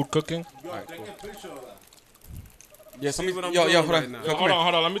the part. food cooking. Alright, cool. Yeah, See what I'm yo, doing hold right on. now. Cuz, Yo, come here.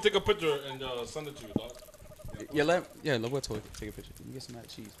 hold on. Let me take a picture and send it to you, dog. Yeah, let Will take a picture. Let me get some of that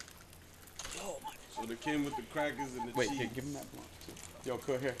cheese. So they came with the crackers and the Wait, cheese. here, give him that blunt. Yo,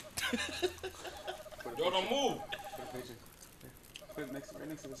 Kurt, here. Yo, don't move. Put a picture. Put it right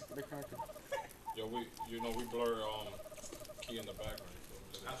next to the cracker. Yo, we blur Key in the background.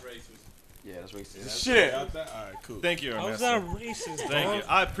 That's racist. Yeah, that's racist. Shit. All right, cool. Thank you, How's Ernesto. that racist, Thank dog? you.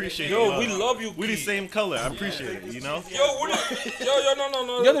 I appreciate it. Yo, we love you, We the Key. same color. I appreciate it, you know? Yo,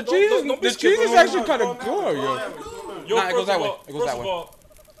 no. Yo, the cheese is, don't be the cheese is skipping actually on kind that. of good, yo. Yo, Nah, it goes first that of way. all- It goes first that of way. all,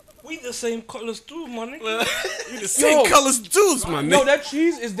 we the same colors too, my nigga. You the same colors dudes, my No, nigga. that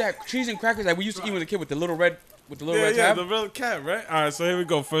cheese is that cheese and crackers that we used to eat when a kid with the little red, Yeah, red yeah, tab. the real cat, right? All right, so here we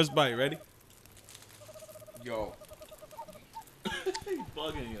go. First bite. Ready? Yo,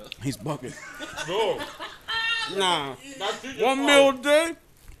 Bugging you. he's bugging. Yo, Nah. that cheese is 1 fire. meal a day?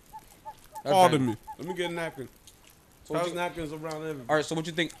 That's Pardon fine. me. Let me get a napkin. So what Pass you- napkins around everywhere. All right, so what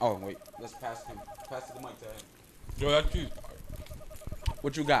you think? Oh wait, let's pass the mic to him. Yo, that cheese.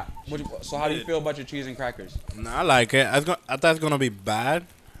 What you got? So how do you feel about your cheese and crackers? Nah, I like it. I thought it's gonna be bad,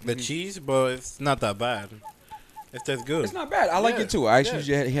 the cheese, but it's not that bad. It tastes good. It's not bad. I like Yeah. it too. I actually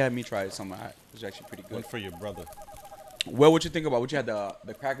he had me try it. Some it was actually pretty One good. for your brother. Well, what you think about? What you had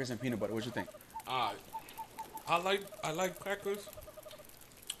the crackers and peanut butter? What you think? I like crackers.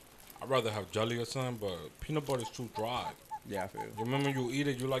 I'd rather have jelly or something, but peanut butter is too dry. Yeah, I feel. You remember you eat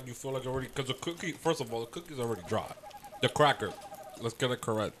it, you feel like already, because the cookie, first of all, the cookie's already dry. The cracker, let's get it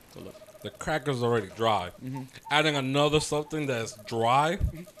correct. The cracker's already dry. Adding another something that's dry,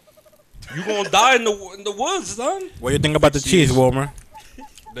 you gonna die in the woods, son. What do you think about the cheese, Wilmer?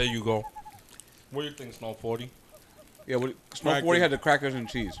 There you go. What do you think, Snow 40? Yeah, Smoke 40 had the crackers and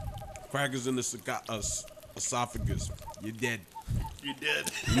cheese. Crackers in the esophagus. You're dead. You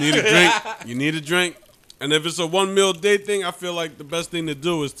did. You need a drink. You need a drink. And if it's a 1 meal a day thing, I feel like the best thing to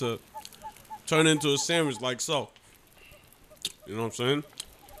do is to turn it into a sandwich like so. You know what I'm saying?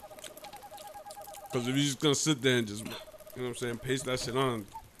 Because if you're just going to sit there and just, you know what I'm saying, paste that shit on,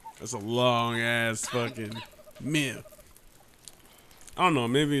 that's a long ass fucking meal. I don't know.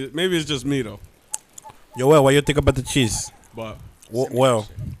 Maybe it's just me though. Yo, well, what do you think about the cheese? But Well,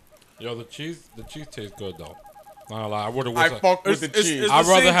 Yo, the cheese tastes good though. Not gonna lie, I would've. fuck with the cheese. I'd the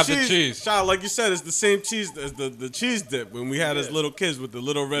rather same have the cheese. Child, like you said, it's the same cheese as the cheese dip when we had as little kids with the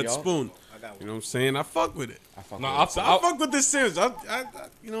little red Yo. spoon. You know what I'm saying? I fuck with it. I fuck No, with So I I fuck with this sandwich. I you know what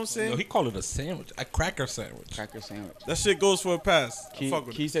I'm Yo, saying? he called it a sandwich, a cracker sandwich. cracker sandwich. That shit goes for a pass. I Key, fuck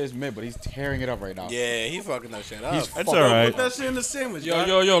with Key it. says mid, but he's tearing it up right now. yeah, he fucking that shit up. He's That's fucking- all right. Put that shit in the sandwich,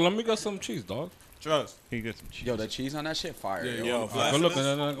 Yo, let me get some cheese, dog. Trust. He get some cheese. Yo, that cheese on that shit fire. Yeah, yo. Yo, Go look at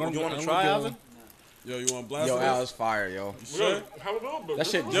that. you want to try, Alvin? Yo, you want blast? Yo, with Al this? is fire, yo. Sure. Have a little bit. That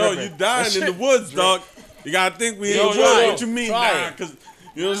shit. Yo, dripping. you dying in the woods, dog. You gotta think we Yo, ain't yo, trying. yo, What you mean, try nah? it. Because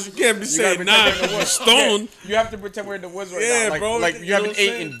you know you can't be You gotta saying pretend nah we're in the because you're woods. stoned. You have to pretend we're in the woods right Yeah, now. Like, bro, like you you know haven't what I'm ate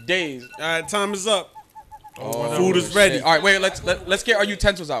saying? in days. All right, time is up. Oh, Food is ready. shit. All right, wait. Let's get our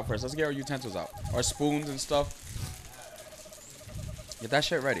utensils out first. Let's get our utensils out. Our spoons and stuff. Get that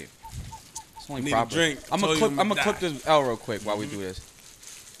shit ready. It's only Need a proper. drink. I'm Told gonna you clip. I'm I'ma gonna clip die. this L real quick while we do this.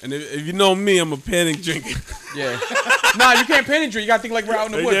 And if you know me, I'm a panic drinker. Yeah. Nah, you can't panic drink. You gotta think like we're out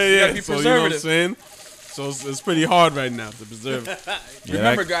in the woods. You gotta be So you know what I'm preservative. saying? So it's pretty hard right now to preserve. Yeah,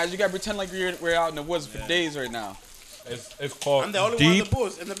 Remember, that- guys, you gotta pretend like we're out in the woods for days right now. It's called I'm the only one in deep, the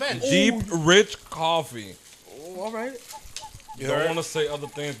booth in the bench. deep, rich coffee. Oh, all right. I don't want to say other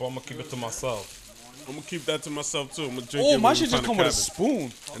things, but I'm gonna keep it to myself. I'm gonna keep that to myself too. I'm gonna drink Oh, it my when shit we just find come a with a cabin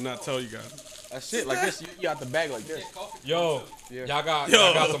spoon. and not tell you guys. That's it. Like this. You out the bag like this. Yo, Yeah. y'all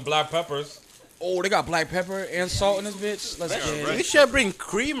got some black peppers. Oh, they got black pepper and salt in this bitch. Let's get it. We should bring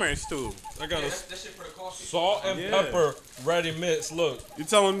creamers too. I got a. Salt and pepper ready mix. Look. You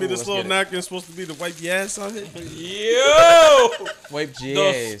telling me Ooh, this let's little get it. napkin's supposed to be the wipe your ass on it? Yo! Wipe The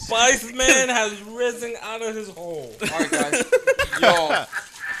jizz. Spice Man has risen out of his hole. All right, guys. Yo,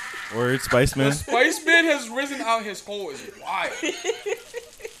 Word, Spice Man. Spice Man has risen out his hole. Is wild.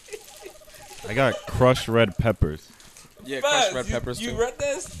 I got crushed red peppers. Yeah, crushed red Faz, peppers you too. read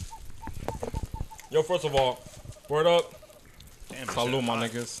this? Yo, first of all, word up. Damn, Salute, my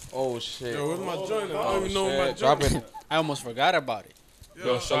niggas. Oh shit. Yo, where's my joint? I don't even know where my Shit, drop joint. it. I almost forgot about it.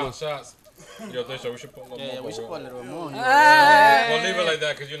 Yo, shots. Yo, Desha, we should put a little Yeah, more. we should bro. put a little more. We'll leave it like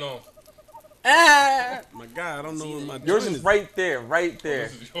that, cause you know. My God, I don't know where my Yours joint is right there, right there.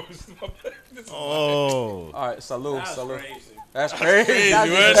 This is yours. This is Oh. All right, salute, salute. Crazy. That's crazy. right?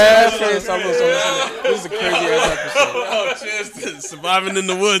 That's crazy. Salute, salute. This is a crazy ass episode. Oh, cheers to surviving in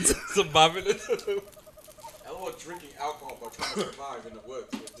the woods. surviving it. Everyone drinking alcohol but trying to survive in the woods.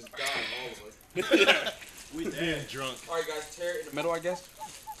 Just dying, all of us. We damn drunk. All right, guys, tear it in the middle, I guess.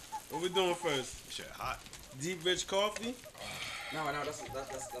 What we doing first? Shit hot. Deep rich coffee, No, that's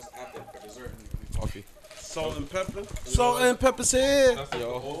after for dessert and coffee. salt and pepper. Salt and pepper's here. That's like the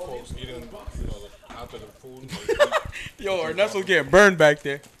old folks eating, after the food. Yo, Ernesto's getting burned back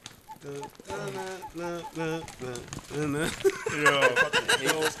there.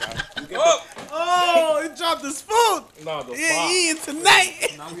 Oh, he dropped his food. Nah, the He ain't box. eating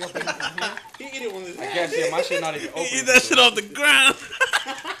tonight. Now we open it from here. He eat it when it's I guess, yeah, my shit not even open. He eat that shit off the ground.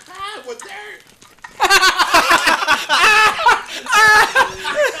 with dirt.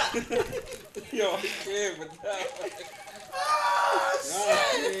 Yo, I can't with that.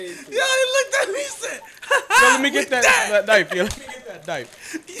 Yo, he looked at me and said, Yo, let me get that knife. Yo, let me get that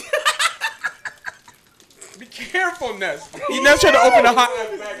knife. Be careful, Ness. He never tried to open a hot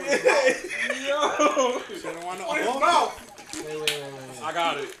ass bag with his mouth. I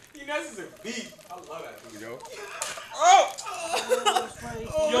got it. He Ness is a beast. I love that dude, yo.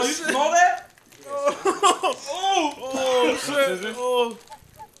 Yo, you smell that? oh shit,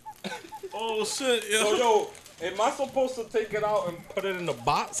 oh shit, So, yo, am I supposed to take it out and put it in the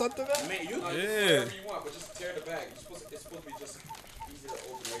box after that? Man, you Yeah. Whatever you want, but just tear the bag. It's supposed to be just easy to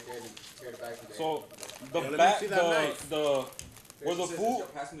open right there and tear the bag from there. So, the let me back, see that knife. where the Scissors, food, yo,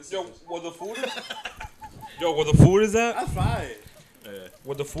 pass me the yo, scissors. where the food is, yo, where the food is at, that's fine.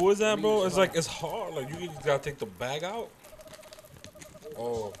 where the food is at, bro, it's like, it's hard, like, you just gotta take the bag out.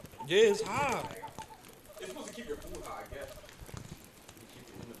 Oh, yeah, it's hot. It's supposed to keep your food hot, I guess. Keep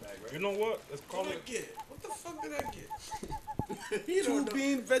it in the bag, right? You know what? It's called What it. did I get? What the fuck did I get? You Two don't know.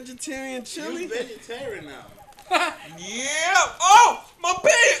 bean vegetarian You chili. vegetarian now. Yeah! Oh! My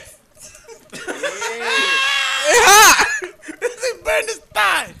pants! He burned his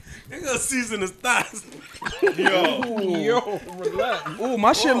thigh. They gonna season his thighs. Yo, relax. Ooh,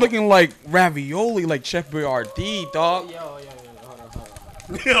 my shit looking like ravioli, like Chef Boyardee, dog.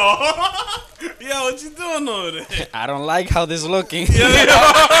 Yo, what you doing over there? I don't like how this looking. You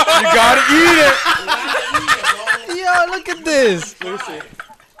gotta eat it. Yo, look at this. You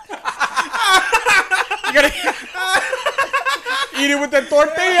gotta eat it with the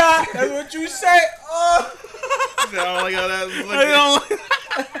tortilla. That's what you say. I don't like how that's I looking. don't like-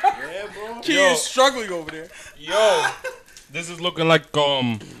 Yeah, bro. Kid Yo. is struggling over there. Yo, this is looking like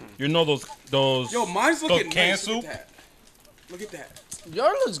you know those. Yo, mine's looking can nice. soup? Look at that. Look at that.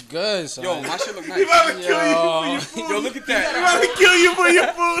 Yours looks good, son. Yo, my shit look He nice. about to kill you for your food. Yo, look at He that. about to kill you for your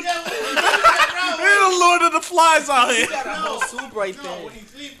food. We're the Lord of the Flies out here. soup right there. When he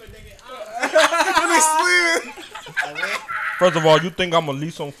sleeping, nigga. When they sleeping. First of all, you think I'm gonna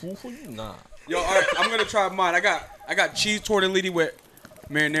leave some food for you? Nah. Yo, all right, I'm gonna try mine. I got cheese tortellini with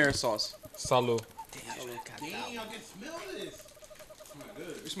marinara sauce. Salud. Damn, I can smell this.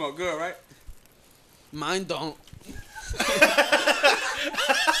 You smell good, right? Mine don't.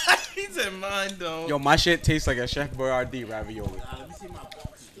 He said mine don't. Yo, my shit tastes like a Chef Boyardee ravioli. Let me see my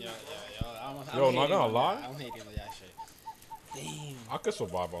box. Yo, not gonna lie, I'm hating on that shit. Damn. I could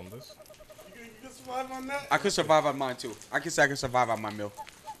survive on this. You can survive on that? I could survive on mine too. I can say I can survive on my meal.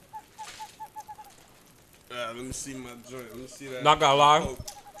 Let me see my joint. Let me see that. Not gonna lie,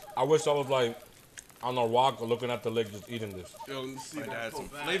 I wish I was like on a rock looking at the lake just eating this. Yo, let me see Might that. add some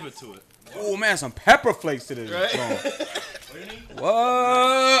flavor to it. Oh man, some pepper flakes to this.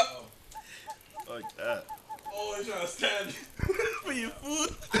 What? Like that. Oh, he's trying to stab you for your food.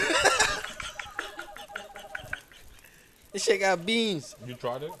 This shit got beans. You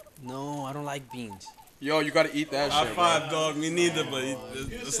tried it? No, I don't like beans. Yo, you gotta eat that High shit, bro. five, dog. Me neither, but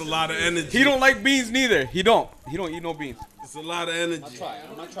it's a lot of energy. He don't like beans neither. He don't eat no beans. It's a lot of energy.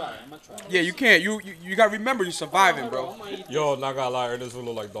 I'm gonna try. Yeah, you can't. You gotta remember you're surviving, bro. Yo, not gonna lie, this will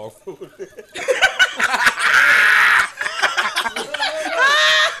look like dog food.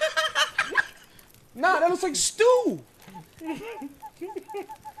 Nah, that looks like stew.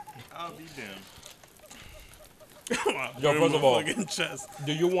 I'll be damned. Yo, first of all, Fucking chest.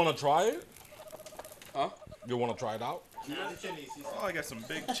 do you want to try it? Huh? You want to try it out? Oh, I got some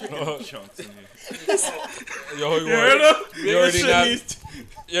big chicken chunks in here. Yo, You heard him? You already know.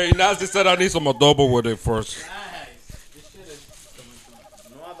 Yo, Ignacio said I need some adobo with it first.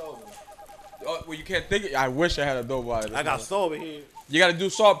 Oh, well, you can't think it. I wish I had adobo out of it. I got salt over here. You gotta do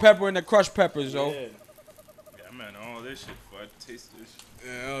salt, pepper, and the crushed peppers, yo. Yeah. Yeah, I'm adding all this shit before I taste this shit.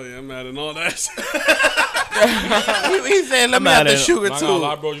 Yeah, hell yeah, I'm adding all that shit. He said, let me I'm have the at it. sugar Not gonna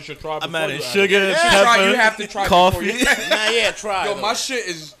lie, too. bro, you should try it I'm before adding you add it. sugar, Yeah. pepper, You have to try coffee. before you- Nah, yeah, try Yo, it.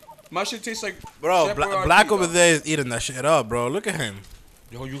 my shit tastes like Bro, Chef Black Boyardee, over though. there is eating that shit up, bro. Look at him.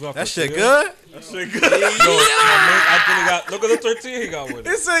 Yo, you got That shit tortilla? good? That shit good. Yo, my man actually got. Look at the tortilla he got with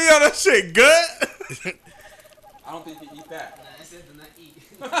He it. said, yo, that shit good. I I don't think you eat that. Nah, I said do not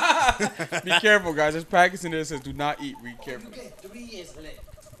eat. Be careful, guys. There's packets in there that says do not eat. Be careful. Okay, 3 years left.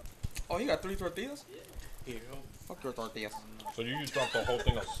 Oh, you got 3 tortillas? Here, Fuck your tortillas. So you just dropped the whole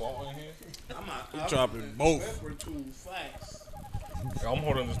thing of salt in here? I'm dropping both. Pepper too fast. Yeah, I'm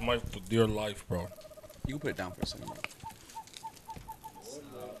holding this mic for dear life, bro. You can put it down for a second.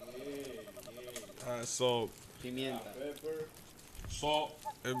 Alright, so Pimienta. Pepper. Salt.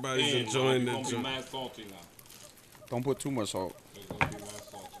 everybody's in, enjoying it's that gonna be joint. mad salty now. Don't put too much salt. It's gonna be mad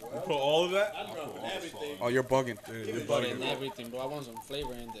salty. You put all of that? I'm dropping everything. Oh, you're bugging. Yeah, You you're put in bugging. everything, bro. I want some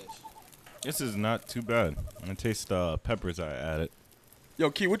flavor in this. This is not too bad. I taste the peppers I added.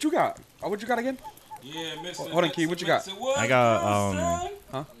 Yo, Key, what you got? What you got again? Yeah, mix it. Hold on, Key, what you got? I got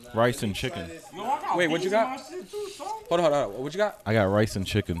rice and chicken. Wait, what you got? Hold on. What you got? I got rice and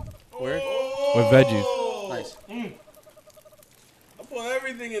chicken Where? with veggies. Nice. I put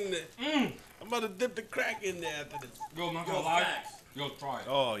everything in there. I'm about to dip the crack in there after this. Yo, not gonna lie. Yo, try it.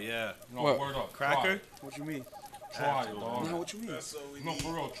 Oh yeah, No, What? word up. cracker. What you mean? Try it, dog. No, what you mean? That's what we No, need.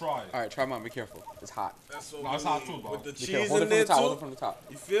 for real, try it. All right, try mine. Be careful. It's hot. That's what No, we it's hot need. too, dog. With the Be cheese careful. Hold in it from there the top. Hold it too. from the top.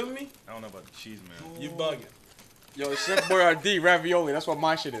 You feel me? I don't know about the cheese, man. You bugging. Yo, it's Chef Boyardee ravioli. That's what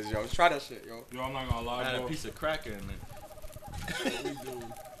my shit is, yo. Try that shit, yo. Yo, I'm not gonna lie, bro. of cracker in there.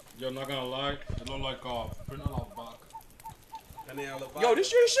 Yo, not gonna lie. It look like Prunella Bach. Yo, this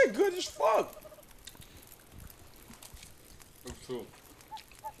shit good as fuck. It's true.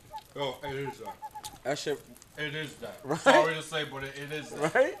 Yo, it is that. That shit, It is that. Right? Sorry to say, but it is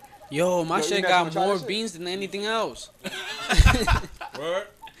that. right? Yo, my Yo, shit Ines, got wanna try more this shit? beans than anything else. Word?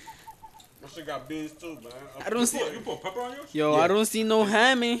 My shit got beans too, man. I don't see. You put pepper on yours? Yo, I don't see no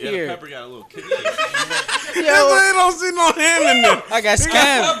ham in here. got a little kick. Yo, They don't see no ham in there. I got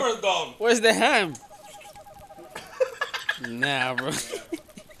scammed. Pepper, dog. Where's the ham? Nah, bro.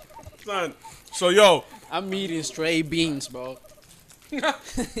 Son. So, yo. I'm eating straight beans, bro. He's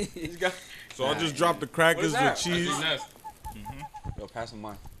got. So I just dropped the crackers What with is cheese. That's Yo, pass him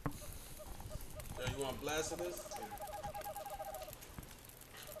mine. Yo, you want a blast of this?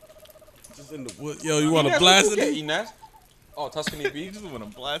 Just in the wood. Yo, you want a blast of this? Ines? Oh, Tuscany beef. just want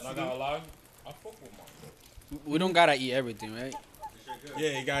to blast not gonna lie. I fuck with my We don't gotta eat everything, right?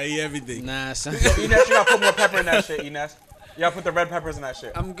 Yeah, you gotta eat everything. Nah, son. Ines, you gotta put more pepper in that shit, Ines. You gotta put the red peppers in that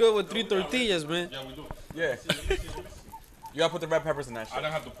shit. I'm good with 3 tortillas, man. Yeah, we do. Yeah. You gotta put the red peppers in that I shit.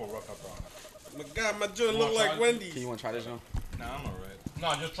 don't have to put red pepper on it. My God, my joint look wanna like try it? Wendy's. You wanna try this, John? Nah, I'm alright.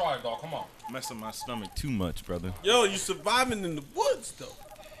 Nah, just try it, dog. Come on. Messing my stomach too much, brother. Yo, you surviving in the woods, though.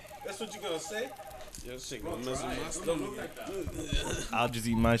 That's what you gonna say? Yo, shit gonna mess with my stomach. I'll just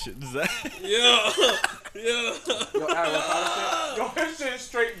eat my shit. Does that? Yeah. Yeah. Yo, Aaron, wanna try this shit? Yo, this shit is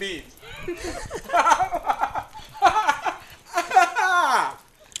straight beans.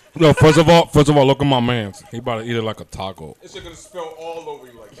 Yo, first of all, look at my man's. He about to eat it like a taco. This shit gonna spill all over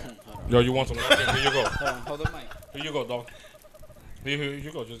you like that. Yo, you want some? Here you go. Hold the mic. Here you go, dog. Here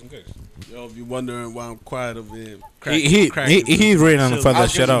you go, just in case. Yo, if you wondering why I'm quiet over here, He's ready on the Chill. fuck I that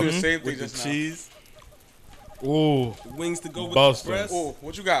was shit gonna up. do the same thing with the just now. cheese, Ooh, the wings to go with Bustin'. the breast. Oh,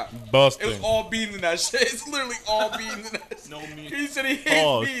 what you got? busting. It was all beans in that shit. It's literally all beans in that shit. No meat. He said he hates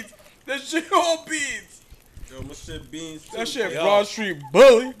Pause. beans. That shit all beans. Yo, my shit beans too. That shit Yo. Broad Street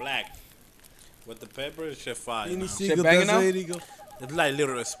bully. Black. With the pepper, it's shit fire. Any now. single banging now? desert, he go. It's like a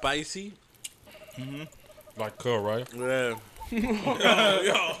little spicy. Like cool, right? Yeah.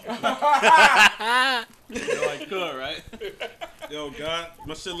 Like good, right? Yo, God,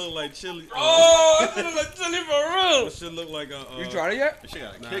 my shit look like chili. Oh, this is like chili for real. My shit look like a. You tried it yet? This shit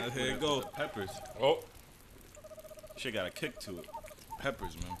got a Nah, kick. here with it go. the Peppers. Oh, Shit got a kick to it.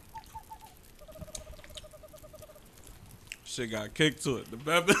 Peppers, man. Shit got kicked to it. The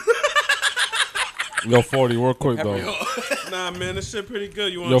pepper. yo, 40, real quick though. Nah, man, this shit pretty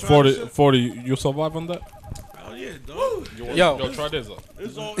good. You want Yo, to try 40, this shit? 40, you survive on that? Oh yeah, dog. Yo. Yo, try this up.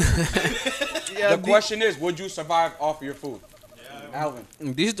 It's all. The question is, would you survive off of your food? Alvin.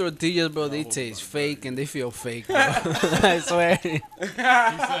 These tortillas, bro, they taste fake and they feel fake, bro. I swear.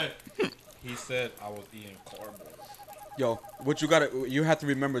 He said I was eating cardboard. Yo, what you have to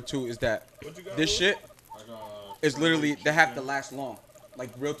remember too is that What you got? this shit Like, is literally, they have to last long. Like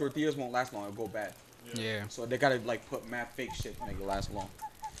real tortillas won't last long, it'll go bad. Yeah. So they gotta like put mad fake shit to make it last long.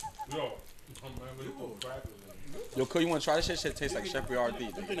 yo, I'm really put crackers in it. Yo, Cole, you wanna try this shit? Shit tastes like Chef Boyardee.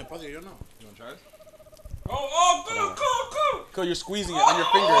 You wanna try this? Oh, cool. Cole, you're squeezing it on your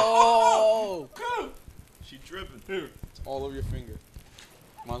finger. Oh. She dripping. It's all over your finger.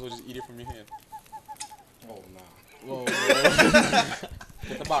 Might as well just eat it from your hand. Oh, nah. Whoa.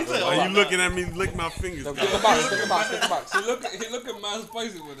 Get the box. Why you looking at me? Lick my fingers. Get the box. Get the box. Get the box. He looking mad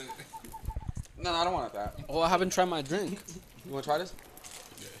spicy with it. No, I don't want that. Oh, I haven't tried my drink. You want to try this?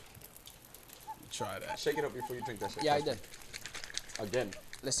 Try that. Shake it up before you drink that shit. Yeah, I did. Again.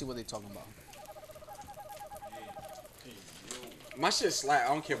 Let's see what they're talking about. My shit slap. I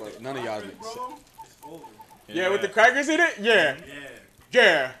don't care about none of y'all niggas. Yeah, with the crackers in it? Yeah. Yeah.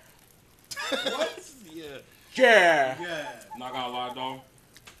 Yeah. What? Yeah. Yeah. Yeah. Not gonna lie, though.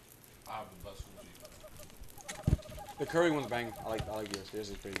 I have the best sushi. The curry one's banging. I like yours. Yours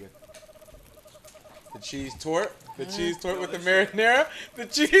is pretty good. The cheese tort. The cheese tort with the marinara. The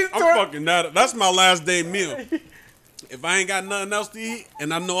cheese I'm tort. fucking that. That's my last day meal. If I ain't got nothing else to eat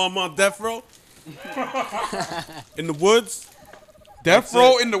and I know I'm on death row in the woods, Death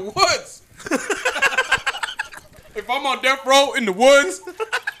row in the woods. If I'm on death row in the woods,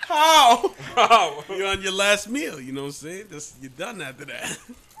 how? you're on your last meal. You know what I'm saying? You're done after that.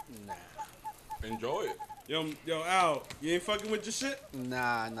 Enjoy it. Yo, Al, you ain't fucking with your shit?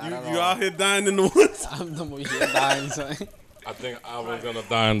 Nah, not You at all. out here dying in the woods? I'm the most dying, son. I think I was gonna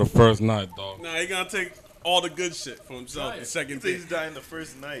die on the first night, dog. Nah, he gonna take all the good shit for himself the second day. He's dying the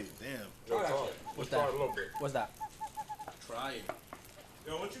first night. Damn. Let's try it a little bit. What's that? Try it.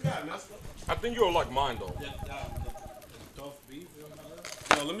 Yo, what you got, Nestor? I think you'll like mine, though. Tough beef.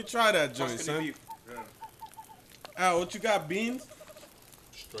 Yo, let me try that joint, son. Al, what you got? Beans?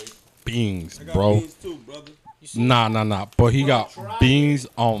 Straight beans, I got bro. beans too, brother. Nah. But he got beans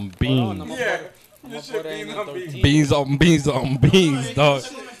on beans. Yeah. This shit being on beef. Beans on beans on beans, dog.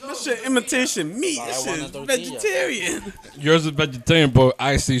 This shit imitation meat. This want shit a tortilla. vegetarian. Yours is vegetarian, but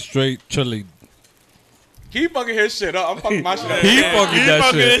I see straight chili. He fucking his shit up. I'm fucking my shit up. He fucking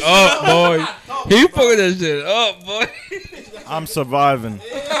that shit up, boy. He fucking that shit up, boy. I'm surviving.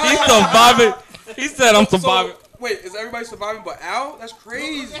 He's surviving. He said I'm surviving. Wait, is everybody surviving but Al? That's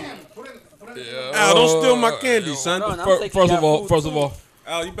crazy. Al, don't steal my candy, son. Bro, I'm Fir- taking First that of all, food first of too. all,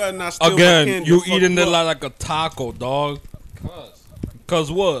 Al, you better not steal my again, candy. you I'll fuck eating it up. like a taco, dog. Cause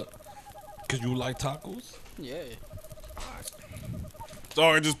what? Cause you like tacos? Yeah.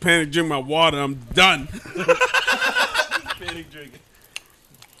 Sorry, I just panic drink my water. I'm done. Panic drinking.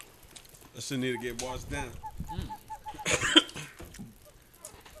 That shit need to get washed down.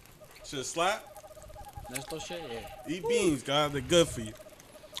 Should slap? That's those shit, yeah. Eat beans, guys. They're good for you.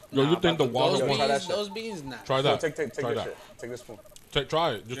 Yo, you think the water Those one? try that beans, shit. those beans, nah. Try that. Take Try this that. shit. Take this spoon.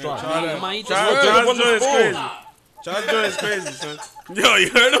 Try it. Just try it. Try that. I might eat Try this it. word. Try joint is crazy. Try joint is crazy, son. Yo, you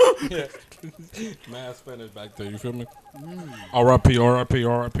heard him? Mad Spanish back there. You feel me? R.I.P. R.I.P.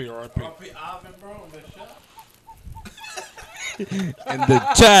 R.I.P. R.I.P. In the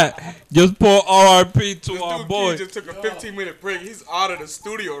chat, just put R.I.P. to our boy. Just took a 15-minute break. He's out of the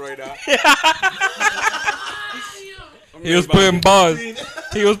studio right now. He was putting bars.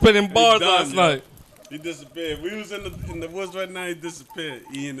 He was putting bars done, last yo. night. He disappeared. We was in the woods right now. He disappeared.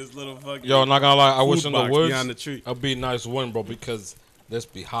 Eating this little fucking. Yo, not gonna lie, I wish food in the box woods behind the tree. it'd be a nice wind, bro, because this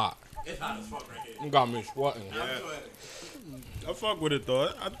be hot. It's hot as fuck right here. You got me sweating. I fuck with it though.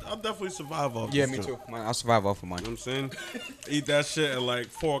 I'll definitely survive off. Yeah, this me joint. too. I'll survive off of mine. You know what I'm saying? Eat that shit at like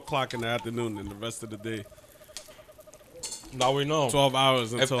 4 o'clock in the afternoon and the rest of the day. Now we know. 12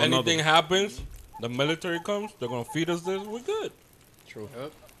 hours If until anything another. happens, the military comes, they're gonna feed us this, we're good. True.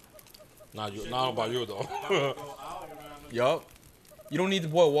 Not about you though. Yup. You don't need to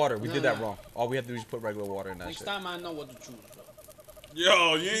boil water. We did that wrong. All we have to do is put regular water in that Next shit. time I know what to choose, bro.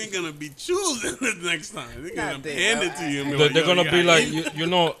 Yo, you ain't gonna be choosing the next time. They're gonna God damn, hand bro. it to you. And be They're, like, they're yo, gonna you be gotta like, eat. you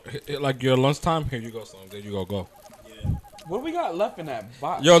know, like your lunchtime. Here you go, son. There you go. What do we got left in that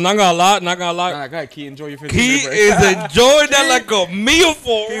box? Yo, not gonna lie. Nah, go ahead, Key. Enjoy your 15 Key minute break. is enjoying that like a meal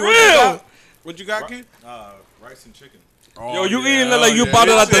for real. What you got, kid? Rice and chicken. Yo, you eating that like you bought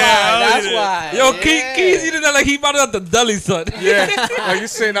it at the. That's why. Yo, yeah. Key's eating that like he bought it at the deli, son. Yeah, like you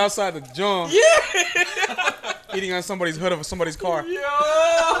sitting outside the joint. Yeah. Eating on somebody's hood of somebody's car. Yo.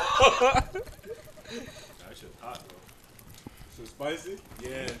 That shit's hot, bro. So spicy?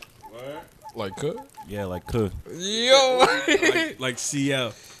 Yeah. Word? Like cook. Yeah, like cook. Yo. Like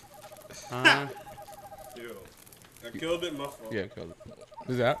CL. Uh-huh. Yo. I killed it, my fault. Yeah, kill it.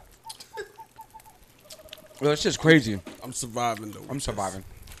 Who's that? Well, that shit's crazy. I'm surviving though. I'm surviving.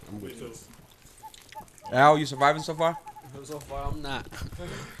 I'm with this. Al, you surviving so far? So far, I'm not.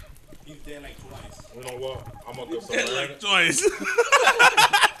 He's dead like twice. You know what? I'm gonna get some Like twice.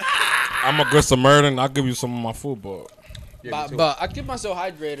 I'm gonna get some murder and I'll give you some of my food, but Yeah, me too. But I keep myself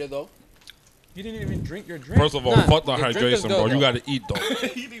hydrated, though. You didn't even drink your drink. first of all, Nah, fuck the the drink is hydration, good, bro. You though. gotta eat though.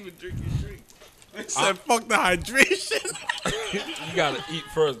 He didn't even drink your drink. I said, fuck the hydration. You gotta eat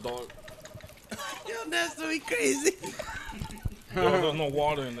first, dog. Yo, that's so crazy. Yo, there's no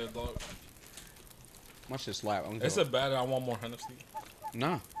water in there, dog. My shit slap. Is it bad that I want more Hennessy?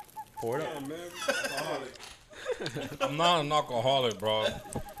 Nah. Pour it up. Yeah, man. Alcoholic. I'm not an alcoholic, bro.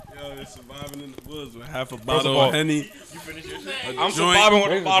 Yo, they're surviving in the woods with half a of bottle all- of Henny. You finish your shit? I'm joint. surviving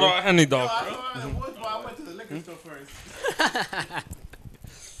with a bottle of Henny, though. I went to the liquor store first.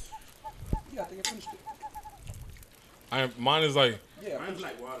 Mine is like, Mine's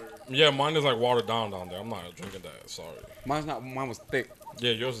like water. yeah, mine is like watered down there. I'm not drinking that. Sorry. Mine was thick.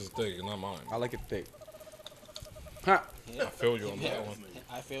 Yeah, yours is thick, not mine. I like it thick. Huh? I feel you on that one.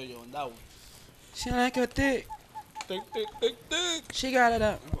 I feel you on that one. She like it thick. Thick, thick, thick, thick. She got it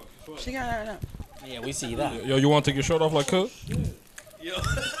up. She got it up. Yeah, we see that. Yo, you want to take your shirt off like Cook?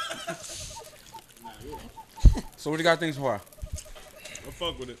 So what do you got things for? I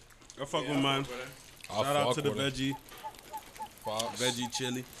fuck with it. I fuck with mine. I'll Shout out fuck to the with it. veggie. Fox. Veggie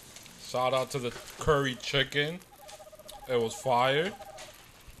chili. Shout out to the curry chicken. It was fire.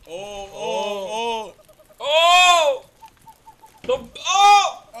 Oh. Oh!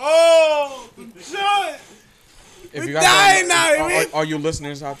 Oh, shit. If We you guys dying don't know- now, man. all you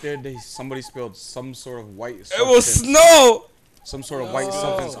listeners out there, somebody spilled some sort of white It was snow! some sort of white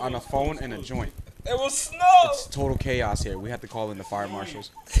substance on a phone and a joint. It was snow! It's total chaos here. We have to call in the fire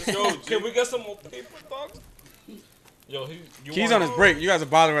marshals. Yo, can we get some more paper, dog? Yo, Key's on his break. You guys are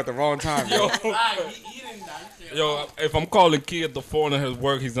bothering at the wrong time. Yo, He didn't die. yo, if I'm calling Key at the phone at his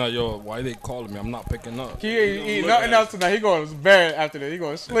work, he's not, yo, why they calling me? I'm not picking up. Key ain't eating nothing else tonight. He going to bed after this. He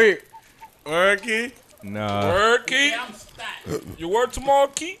going to sleep. Erky. Nah, Word, Key? I'm stacked. You work tomorrow,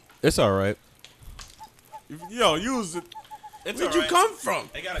 Key? it's all right. Yo, use it. It's Where'd you come from?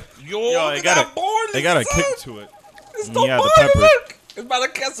 They got a Yo, Yo, look they at got that a- board. They got a It's kick up. to it. It's Mm, the yeah, the board, pepper. look. It's about to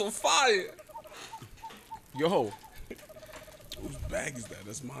catch some fire. Yo, Whose bag is that?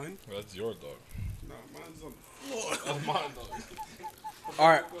 That's mine? That's your dog. Nah, mine's on the floor. That's mine, dog. all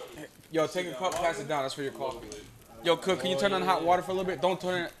right. Yo, take a cup, pass it down. That's for your coffee. Yo, Cook, can you turn on hot water for a little bit? Don't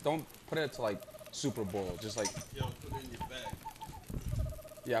put it to like super boil. Just like, Yo, put it in your bag.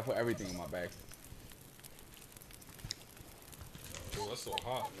 yeah, I put everything in my bag. Oh, that's so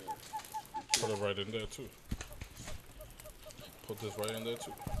hot. Put it right in there, too. Put this right in there,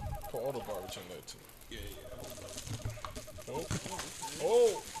 too. Put all the garbage in there, too. Oh.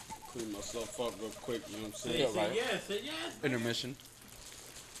 Oh. Clean myself up real quick, you know what I'm saying? Yeah, right. Yes, say yes. Intermission.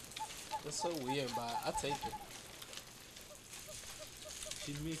 It's so weird, but I take it.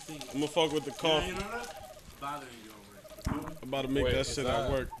 She's missing. I'm gonna fuck with the You coffee. know that? Bothering you over it. I'm about to make Wait, that is shit that-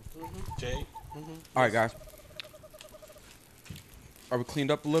 at work. Jay? All right, guys. Are we cleaned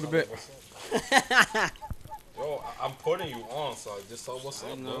up a little bit? Yo, I'm putting you on, so just tell what's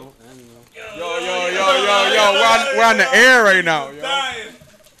up, bro. Yo, we're on the air right now. Yo.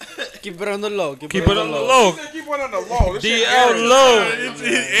 Keep it on the low. Keep it on the low. Keep one on the low. This shit DL airy. low.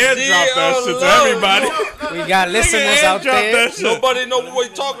 Airdrop that shit to everybody. We got listeners out there. Nobody know what we're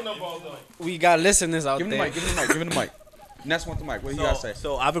talking about, though. We got listeners out Give him the there. mic. Give him the mic. Give him the mic. Ness want the mic. What do you guys say?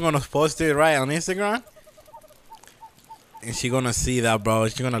 So I've been gonna post it right on Instagram. And she gonna see that, bro.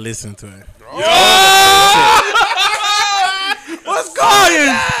 She gonna listen to it. What's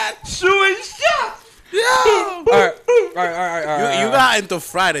going? Shooting shot. All right. You got into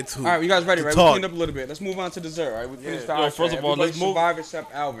Friday too. All right, you guys ready, right? We talk. cleaned up a little bit. Let's move on to dessert, all right? We finished the Yo, ice, first right? of all, Everybody let's move- survive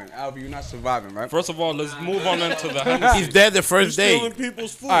except Alvin. Alvin, you're not surviving, right? First of all, let's move on into the Hennessy. He's dead the first day. Stealing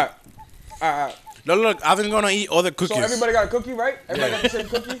people's food. All right. Look, I've been gonna eat other cookies. So everybody got a cookie, right? Everybody got the same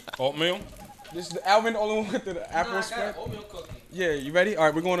cookie? Oatmeal. This is the Alvin, the only one with the apple spread? Yeah, you ready? All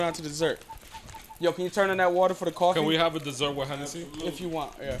right, we're going on to dessert. Yo, can you turn on that water for the coffee? Can we have a dessert with Hennessy? If you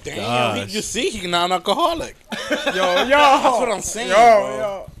want, yeah. Damn, Gosh. you see, he's not an alcoholic. Yo, That's what I'm saying, yo, bro.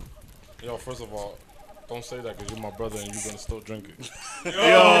 yo. Yo, first of all, don't say that because you're my brother and you're gonna still drink it.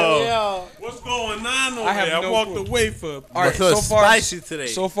 Yeah. What's going on over I have there? I no walked clue. away for. All right, So so far, spicy today.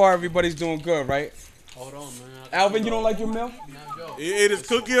 so far everybody's doing good, right? Hold on, man. Alvin, you don't like your meal? He ate his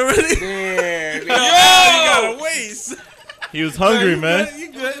cookie already? Yeah. You gotta waste. He was hungry, man.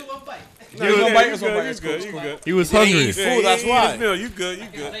 You good? He was gonna bite, he was gonna bite. You It's cool, good? it's You cool. good? He was He hungry. ain't food, that's he why. ate his meal. You good? You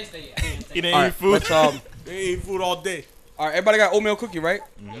good? He didn't All eat right, food. let's They ain't eat food all day. all right, everybody got oatmeal cookie, right?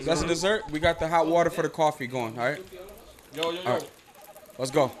 That's a dessert. We got the hot water for the coffee going. All right, Yo, yo, yo. All right.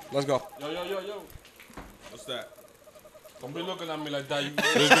 let's go. Let's go. Yo, yo, yo, yo. What's that? Don't be looking at me like that. You...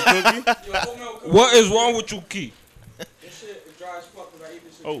 There's the cookie. What is wrong with you, Key? This shit is dry as fuck because I eat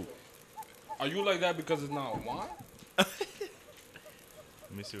this shit. Oh. Are you like that because it's not wine?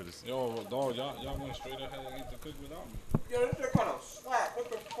 Let me see what this. Yo, dog, y'all went straight ahead and eat the cookie without me. Yo, this shit kind of slap. What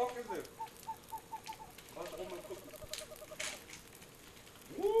the fuck is this? That's oatmeal cookie.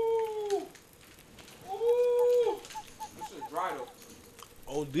 Woo! Woo! This shit dry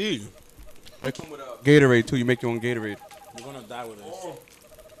though. OD. They come with a Gatorade too. You make your own Gatorade. You're gonna die with this.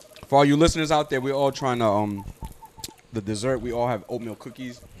 For all you listeners out there, we're all trying to the dessert. We all have oatmeal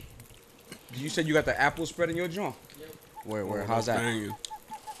cookies. You said you got the apple spread in your joint. Where? How's that? Banging.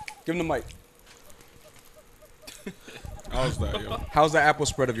 Give him the mic. How's that, yo? How's the apple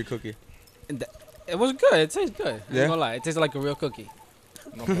spread of your cookie? It was good. It tastes good. Yeah? I'm gonna lie. It tastes like a real cookie.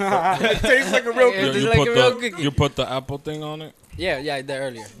 It tastes like a real It Yo, tastes you, like put a real the, cookie. you put the apple thing on it? Yeah, I did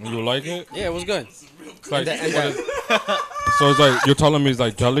earlier. You like it? Yeah, it was good. It's like, And then- so it's like, you're telling me it's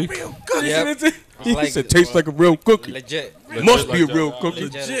like jelly? Yep. He Like- said tastes like a real cookie. Legit. Must like be a that. real cookie.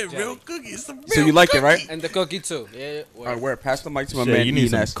 Legit, real cookie. It's a real So you like it, right? And the cookie too. Yeah. All right, where? Pass the mic to my Shit, man. you need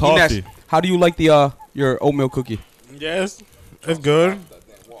some Enes. coffee. Enes, how do you like the your oatmeal cookie? Yes, it's good.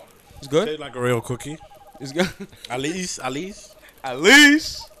 It's good. Tastes like a real cookie. It's good. At least. At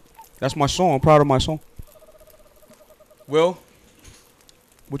least. That's my song. I'm proud of my song. Will,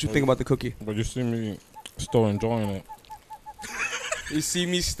 what you think about the cookie? But you see me still enjoying it. You see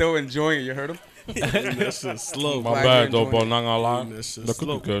me still enjoying it. You heard him? That shit's slow. My Glad bad you're though, but enjoying not gonna lie. That shit's The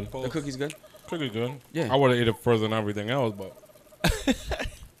slow. cookie good. The cookie's good. Cookie good. Yeah. I would have ate it further than everything else, but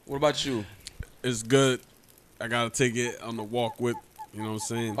What about you? It's good. I gotta take it on the walk with. You know what I'm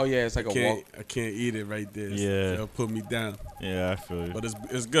saying? Oh yeah, it's like a walk. I can't eat it right there. Yeah. It'll put me down. Yeah, I feel you. But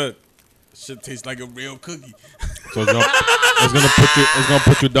it's good. Shit tastes like a real cookie. so it's gonna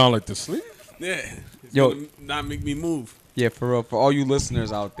put you down like to sleep. Yeah. It's Yo. gonna not make me move. Yeah, for real. For all you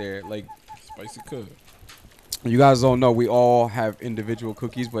listeners out there, like Spicy good. you guys don't know, we all have individual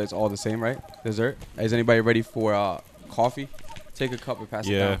cookies, but it's all the same, right? Dessert. Is anybody ready for coffee? Take a cup and pass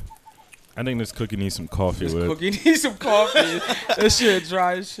it Yeah. down. I think this cookie needs some coffee This with it. cookie needs some coffee. This shit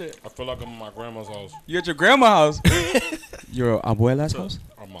dry as shit. I feel like I'm at my grandma's house You at your grandma's house? Your abuela's house?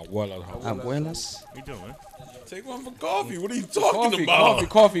 or my abuela's house. Abuela's? What you doing? Take one for coffee. What are you talking about?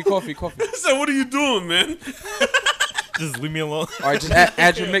 Coffee. I said, what are you doing, man? Just leave me alone. All right, just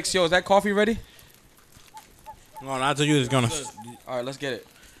add your mix. Yo, is that coffee ready? No, not to you. It's gonna. All right, let's get it.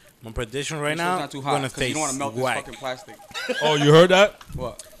 My prediction right Make sure now. it's not too it's hot gonna because you taste don't want to melt this whack. fucking plastic. Oh, you heard that?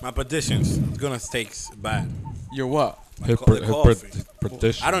 What? My predictions. It's gonna taste bad. You're what? His co- the coffee.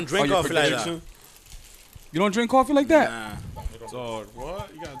 petition. I don't drink your coffee like that. prediction? You don't drink coffee like that? Nah. Dog, what?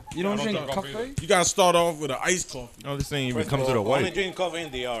 You don't drink drink coffee coffee? You gotta start off with an iced coffee. No, this ain't even First comes of with a all, only white. drink coffee in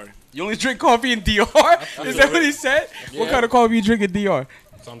DR. You only drink coffee in DR? Is that what he said? What kind of coffee you drink in DR?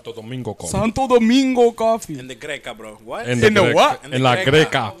 Santo Domingo coffee. Santo Domingo coffee. In the Greca, bro. What? In the Greca- what? In In the la Greca.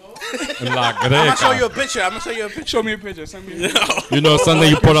 Greca. In la I'm gonna show you a Greca. picture. I'm gonna show you a picture. Show me a picture. Send me a picture. You know something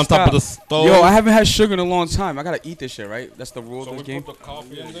you put on top of the stove? Yo, I haven't had sugar in a long time. I gotta eat this shit, right? That's the rule so of we this game. put the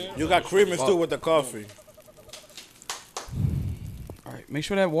coffee in there? You got creamers too with the coffee. All right, make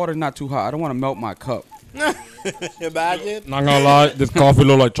sure that water's not too hot. I don't want to melt my cup. Imagine. Not gonna lie, this coffee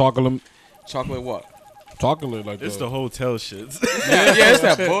look like chocolate. Chocolate what? Chocolate like It's the the hotel shit. Yeah, it's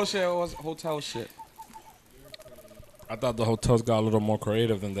that bullshit hotel shit. I thought the hotels got a little more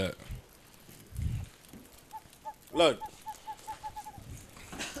creative than that. Look.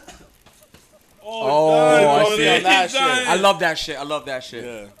 Oh, I see. on that shit. I love that shit. I love that shit.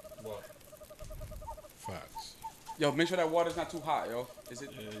 Yeah. Facts. Yo, make sure that water's not too hot, yo. Is it?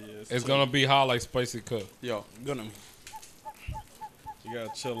 It's gonna be hot like spicy cook. Yo. Gonna. You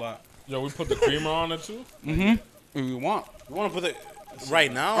gotta chill out. Yo, we put the creamer on it too? If you want. You wanna put it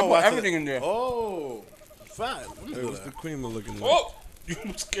right now? I or put after- everything in there. Oh. Fat. Hey, what's the creamer looking like? Oh! You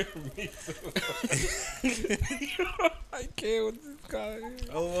scared me. I can't with this guy.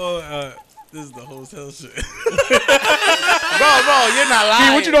 Oh, well, this is the hotel shit. Bro, you're not Hey,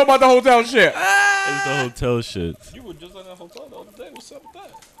 lying. what you know about the hotel shit? It's the hotel shit. You were just at that hotel the other day. What's up with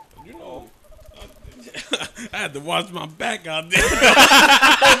that? You know. I had to watch my back out there.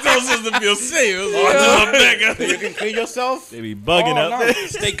 Hotel system feel safe. I was watching my back out You there. can clean yourself. They be bugging out there.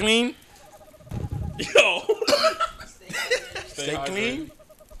 Stay clean. Yo. Stay clean.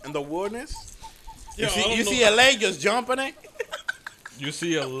 In the wilderness. Yo, You see a lake, just jump on it. You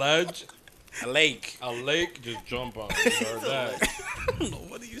see a ledge, A lake. a lake, just jump on it. You heard that? I don't know.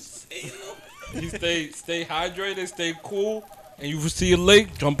 What are you saying? You stay hydrated, stay cool, and you see a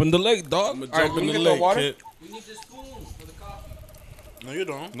lake, jump in the lake, dog. I'm gonna All right, jump let in me the get the lake, water. kid. We need the spoons for the coffee. No, you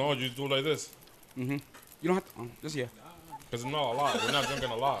don't. No, you do like this. You don't have to. Just yeah. Cause no, a lot. We're not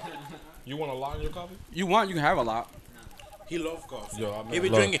drinking a lot. You want a lot in your coffee? You want, you can have a lot. He loves coffee. Yo, I He be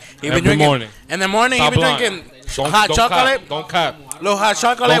love- drinking. He be every drinking. morning. In the morning, he Stop be lying. drinking Don't, hot don't chocolate. Cap. Don't cap. Little hot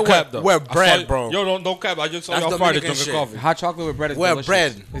chocolate Don't cap with, though. with I saw bread, you- bro. Yo, don't cap. I just saw That's you on Friday Dominican drinking shit. coffee. Hot chocolate with bread is With delicious.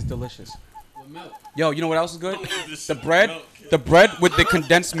 bread. It's delicious. With milk. Yo, you know what else is good? The bread with the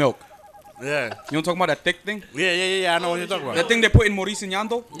condensed milk. Yeah. You know what I'm talking about? That thick thing? Yeah. I know what you're talking That about. thing they put in Maurice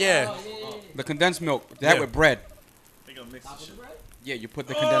Ñando? Yeah. The condensed milk. That Yeah. with bread. Yeah, you put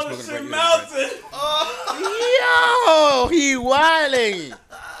the condensed milk in the bread. Yo, he wilding.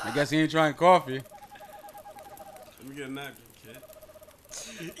 I guess he ain't trying coffee. Let me get a napkin, kid.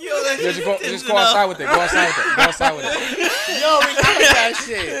 Yo, that Just go outside with it. Go outside with it. Go outside with it. Yo, we got that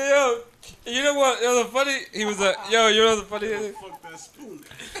shit. Yo, you know what? It was funny. He was a yo. You know the funny. Fuck that spoon.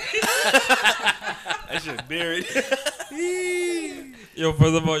 That shit buried. Yo,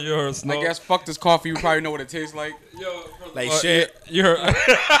 first of all, you heard Snow. I guess fuck this coffee. You probably know what it tastes like. Yo, Like shit. You heard.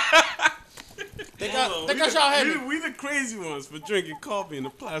 Think I y'all had me. We the crazy ones for drinking coffee in a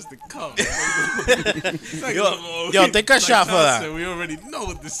plastic cup. Yo, take a shot for that. We already know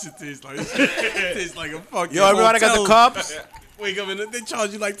what this shit tastes like. It tastes like a fucking Yo, everybody got the hotel. cups? Wake up and they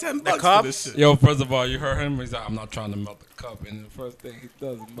charge you like $10 for cups? this shit. Yo, first of all, you heard him. He's like, I'm not trying to melt the cup. And the first thing he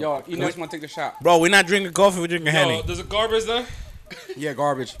does is Yo, melt the you cup. just want to take the shot. Bro, we're not drinking coffee, we're drinking Yo, Henny. there's a garbage there. Yeah,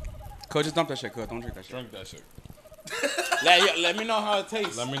 garbage. Cuz, just dump that shit, cuz. Don't drink that shit. Drink that shit. Let me know how it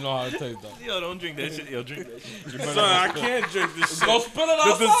tastes. Let me know how it tastes, though. Yo, don't drink that shit. Yo, drink that shit. Son, I can't drink this shit. Go spill it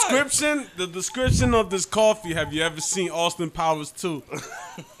outside. The description of this coffee, have you ever seen Austin Powers 2?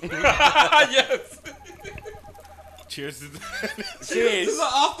 Yes. Cheers to that. This is an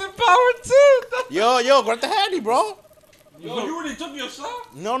Austin Power too. Yo, grab the Henny, bro. Yo, you already took your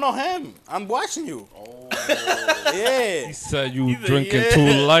shot? No, him. I'm watching you. Oh. Yeah. He said you He's a- drinking yeah.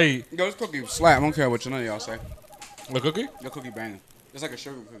 too light. Yo, this cookie slap. I don't care what none of y'all say. The cookie? Your cookie banging. It's like a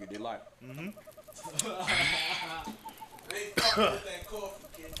sugar cookie. They lie.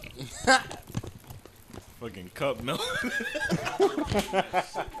 Fucking cup milk.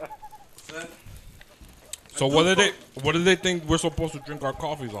 So what did they think we're supposed to drink our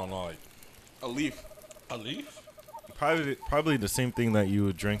coffees on? Like A leaf. a leaf? Probably the same thing that you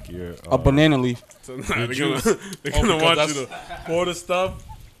would drink your. A banana leaf. So nah, they're gonna because want you to pour the stuff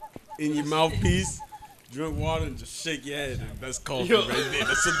in your mouthpiece, drink water, and just shake your head. And that's coffee right there.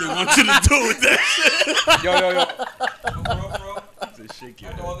 That's what they want you to do with that shit. Yo. To shake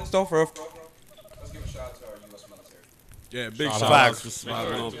your All this stuff for Let's give a shout out to our U.S. military. Yeah, big Shout shout out out for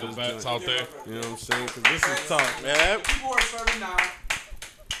surviving off The this vets joint. out there. You know what I'm saying? Because this is tough. Yeah. People are serving now.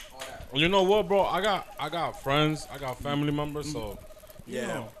 You know what, bro? I got friends, I got family members, so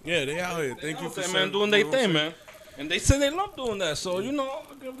Yeah. Yeah, they out here. Thank you for man saying- doing their you know what I'm thing, man. And they say they love doing that, so you know,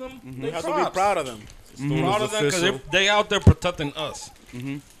 I give them You they have to props. be proud of them. Proud of them because official. they out there protecting us.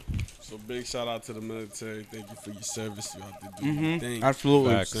 So big shout out to the military. Thank you for your service. You out there doing your thing. Absolutely. You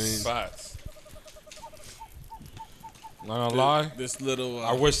know what I'm saying? Facts. Not gonna lie, This little.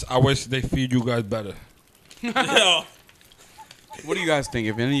 I wish they feed you guys better. Yo, What do you guys think?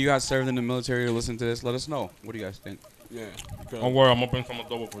 If any of you guys served in the military or listen to this, let us know. What do you guys think? yeah. Don't worry, I'm gonna bring some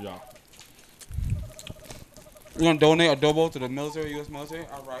adobo for y'all. You gonna donate adobo to the military, U.S. military?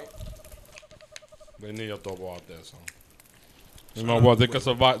 All right. They need adobo out there, so. You know what? They can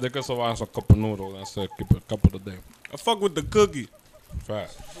survive. They can survive on some cup of noodles. That's it. Keep it a couple of days. I fuck with the cookie.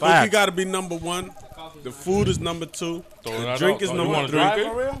 Fact. Cookie got to be number one. The food is number two. Throw The that drink out. is You number wanna three.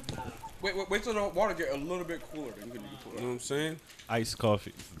 drink it? Wait till the water get a little bit cooler. Then you can pull You it know what I'm saying? iced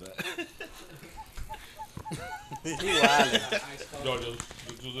coffee. Yo,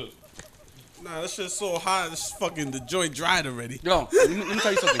 just do this. Nah, that shit's so hot. This fucking the joint dried already. Yo, let me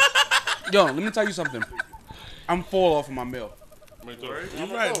tell you something. Yo, let me tell you something. I'm full off of my meal. Me too. You're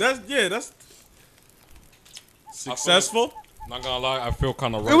right. That's successful. Not gonna lie, I feel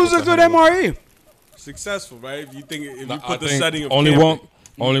kind of. It was a good MRE. Successful, right? If you think if you I put the think setting of only camping.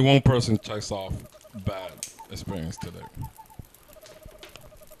 only one person checks off bad experience today.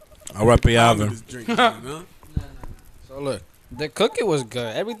 I'll rep you Pound this drink, you know? So look, the cookie was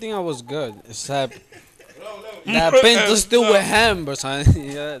good. Everything else was good except that pinto still with ham or something.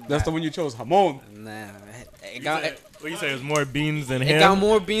 Yeah, That's the one you chose, Hamon. nah. It got What you say? There's more beans than it got ham.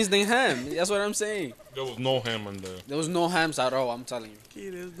 more beans than ham. That's what I'm saying. There was no ham in there. There was no hams at all. I'm telling you,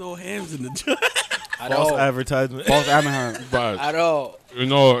 Kid, there's no hams in the joint. at False all, advertisement. False Amenheim. But at all. you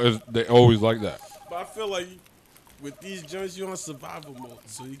know, they always like that. But I feel like with these joints, you're on survival mode,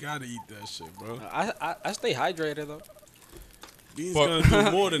 so you gotta eat that shit, bro. I stay hydrated though. These But- gonna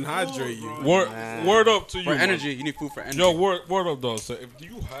do more than hydrate you. Word up to you. For man. energy, you need food for energy. Yo, word up though. So if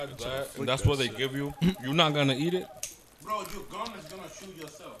you had that and that's what they give you, you're not gonna eat it. Bro, your gun is gonna shoot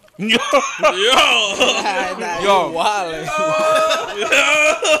yourself. Yo, Yo,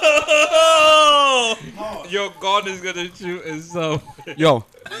 your God is gonna shoot himself. yo.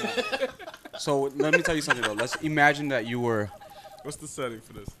 So let me tell you something though. Let's imagine that you were. What's the setting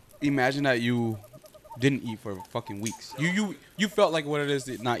for this? Imagine that you didn't eat for fucking weeks. You felt like what it is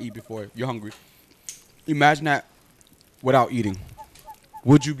to not eat before. You're hungry. Imagine that without eating.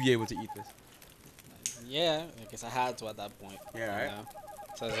 Would you be able to eat this? Yeah, I guess I had to at that point. Yeah, right. You know?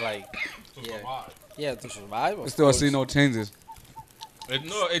 So it's like, To yeah, survive. yeah, to survive. of Still course. see no changes.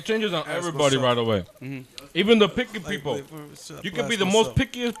 It changes on everybody what's up. right away. Mhm. Even the picky people. You could be the most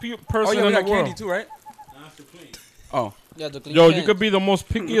pickiest Oh person yeah, we in the got world. candy too, right? Oh, Yeah, the clean Yo, you hands. could be the most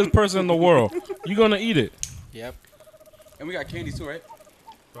pickiest person in the world. You're gonna eat it. Yep. and we got candy too, right?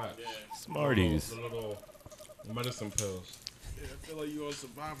 Right. Smarties. The little medicine pills. Yeah, I feel like you on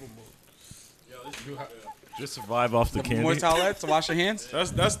survival mode. Just survive off the More candy. towelettes to wash your hands.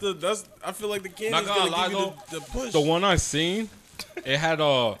 That's I feel like the candy's Not gonna gonna lie, give you the push. The one I seen, it had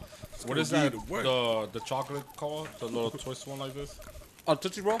what is gonna that? be the work. The chocolate called? The little twist one like this? Oh,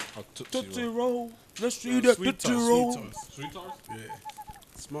 Tootsie Roll. A Tootsie Roll. Roll. Let's see Sweet Tarts, Sweet Tarts. Sweet tarts? Yeah.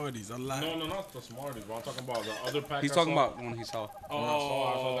 Smarties, I lied. No, not the Smarties, bro. I'm talking about the other pack. He's I talking saw. about the one he saw. When I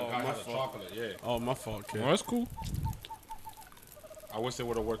saw the guy my had the fault. chocolate. Yeah. Oh, my fault, kid. Well, that's cool. I wish they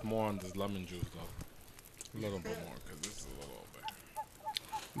would have worked more on this lemon juice though. A little bit more, cause this is a little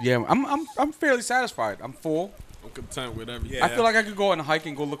bit. Yeah, I'm fairly satisfied. I'm full. I'm content with everything. Yeah. I feel like I could go on a hike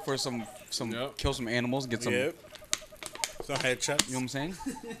and go look for some Yep. kill some animals, get some. Yep. Some headshots. You know what I'm saying?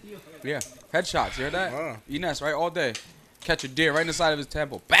 Yeah, headshots. You heard that? Wow. Ines, right? All day. Catch a deer right in the side of his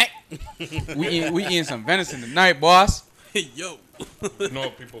temple. Back. we eating some venison tonight, boss. Yo. You know,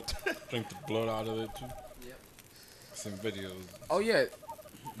 people drink the blood out of it too. Some videos. Oh yeah.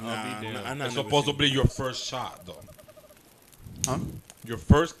 I'm not It's supposed to be your first shot though. Huh? Your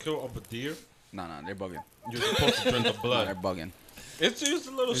first kill of a deer. Nah, they're bugging. You're supposed to drink the Nah, they're blood. bugging. It's just a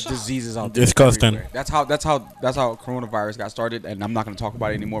little There's shot. diseases out there. Disgusting. everywhere. That's how coronavirus got started, and I'm not gonna talk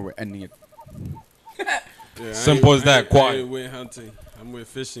about it anymore. We're ending it. Yeah, I Simple ain't- as that, I ain't quiet. with hunting. I'm with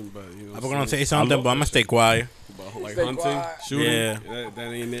fishing, but you know. I'm what gonna I'm say saying? something, but I'm gonna stay quiet. About like Stay hunting, quiet. shooting. Yeah. That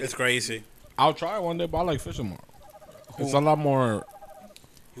ain't it. It's crazy. I'll try it one day, but I like fishing more. It's a lot more.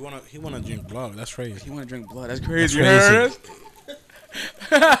 He wanna drink blood. That's crazy. You want to drink blood? That's crazy. That's You heard crazy.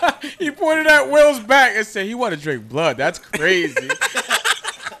 us? He pointed at Will's back and said he want to drink blood. That's crazy.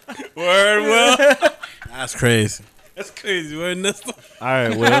 Word, Will. That's crazy. That's crazy. Word, Nestor. All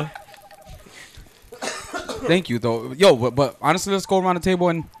right, Will. Thank you, though. Yo, but honestly, let's go around the table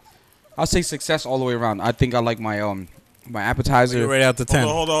and I'll say success all the way around. I think I like my my appetizer. You ready out to 10?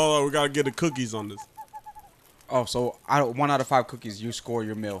 Hold on. We gotta get the cookies on this. Oh, so 1 out of 5 cookies, you score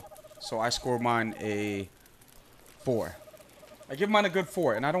your meal. So I score mine a 4. I give mine a good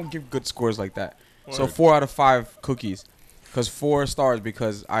 4, and I don't give good scores like that. So 4 out of 5 cookies, because 4 stars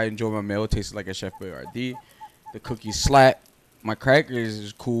because I enjoy my meal. It tastes like a Chef Boyardee. The cookies slap. My crackers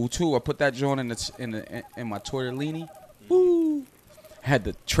is cool too. I put that joint in my tortellini. Woo! Had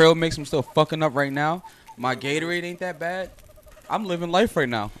the trail mix. I'm still fucking up right now. My Gatorade ain't that bad. I'm living life right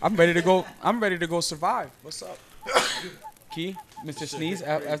now. I'm ready to go. I'm ready to go survive. What's up, Key? Mr. Sneeze,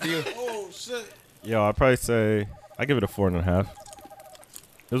 after you. Oh shit. Yo, I'd probably say I give it a 4.5.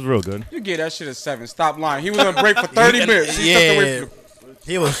 It was real good. You gave that shit a 7. Stop lying. He was on break for 30 minutes. He stepped away Yeah. from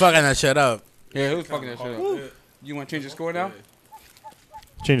He was fucking that shit up. yeah, he was fucking that shit up. You want to change your score now?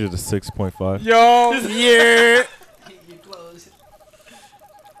 Change it to 6.5. Yo, Yeah.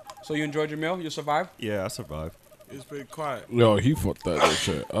 So you enjoyed your meal? You survived? Yeah, I survived. It was pretty quiet. Yo, he fucked that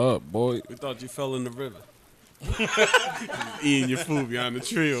shit up, boy. We thought you fell in the river. Eating your food behind the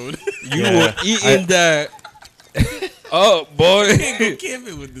tree. Over there. You Yeah. were eating that up, boy. Go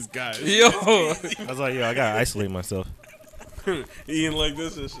camping with this guy. Yo. I was like, yo, I gotta isolate myself. Eating like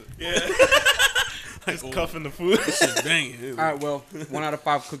this and shit. Yeah. Just cuffing the food. Shit banging. All right, well, 1 out of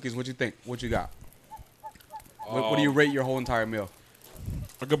 5 cookies. What you think? What you got? What do you rate your whole entire meal?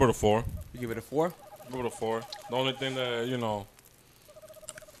 I give it a 4. You give it a 4? Give it a 4. The only thing that,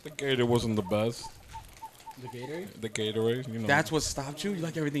 the Gator wasn't the best. The Gatorade? The Gatorade, That's what stopped you? You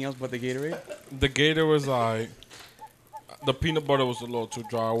like everything else but the Gatorade? The Gator was like, the peanut butter was a little too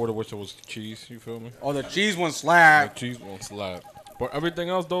dry. I would have wished it was cheese. You feel me? Oh, the cheese one The slapped. cheese won't slap. But everything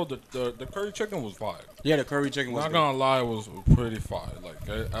else though, the curry chicken was fire. Yeah, the curry chicken was Not good. gonna lie, it was pretty fire. Like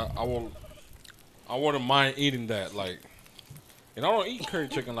I wouldn't mind eating that. Like, and I don't eat curry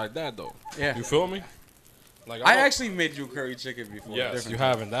chicken like that though. Yeah. You feel me? Like I don't- actually made you curry chicken before. yes, different you time.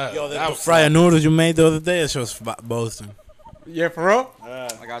 haven't that. Yo, that the was fried noodles you made the other day, it was boasting. Yeah, for real? I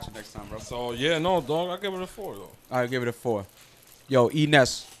got you next time, bro. So yeah, no dog, I give it a 4 though. I'll give it a 4. Yo,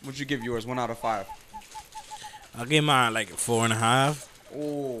 Ines, what'd you give yours? 1 out of 5. I gave mine like 4.5.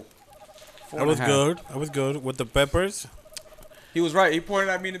 Oh. That was good. That was good with the peppers. He was right. He pointed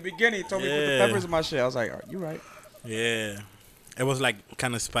at me in the beginning. He told me to put the Yeah. peppers in my shit. I was like, all right, you right. Yeah, it was like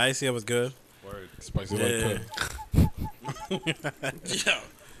kind of spicy. It was good. Word, spicy Yeah. like that.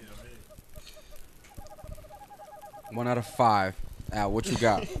 1 out of 5. Al, what you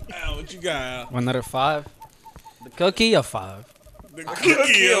got? Al, what you got, Al? Another 5. The cookie, a 5. The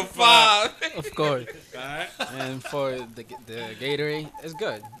cookie of 5. Of course. Alright. And for the Gatorade, it's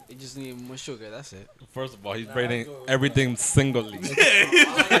good. You just need more sugar. That's it. First of all, he's rating everything singly.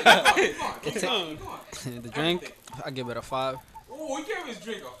 The drink, I give it a 5. Oh, he gave his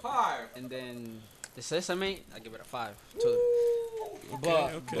drink a 5. And then the sesame, I give it a 5 too.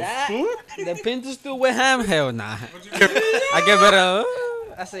 But okay. that, the pinto stew with ham, hell nah. I give it a,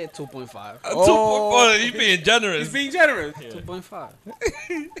 I say a 2.5. 2.5. He's being generous. He's being generous. 2.5.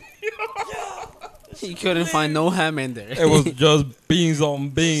 He couldn't find no ham in there. It was just beans on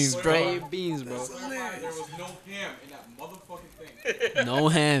beans. Straight beans, bro. There was no ham in that motherfucking thing. No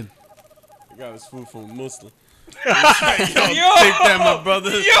ham. I got his food from a Muslim. Yo, Take that, my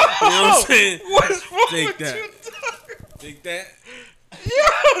brother. You know what I'm saying? what's wrong Take with that. you? Take that.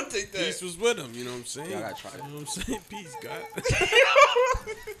 Yo, take that. Peace was with him, you know what I'm saying? Yeah, I gotta try it. You know what I'm saying? Peace, God.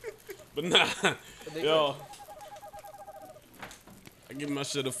 But nah, yo. I give my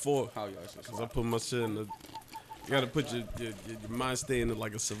shit a 4. How y'all Cause I put my shit in the. You gotta put your mind stay in it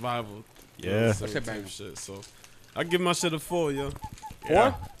like a survival. Yeah. What's that type bang? shit. So I give my shit a 4, yo. 4?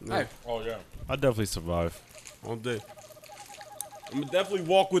 Yeah. Hey, Oh, yeah. I definitely survive. All day. I'm gonna definitely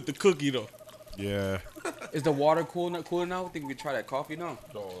walk with the cookie though. Yeah. is the water cool now? Think we could try that coffee now?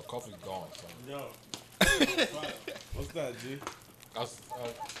 Yo, the coffee's gone, son. Yo. What's that, G? That's,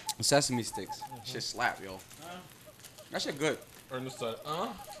 Sesame sticks. Shit slap, yo. That shit good. Ernest said,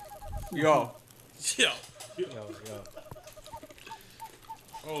 Yo. Yo.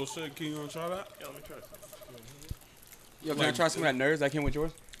 Oh shit, can you wanna try that? Yeah, let me try it. Yo, can I try some of that nerds that came with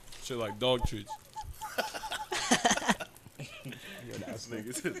yours? Shit like dog treats. This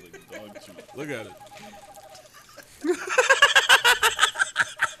nigga says like dog chew. Look at it.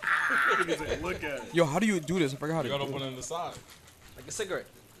 Look at it. Yo, how do you do this? I forgot how to you gotta do open it. it in the side. Like a cigarette.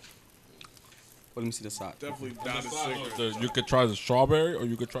 Let me see the side. Definitely On not the a side, cigarette. you could try the strawberry or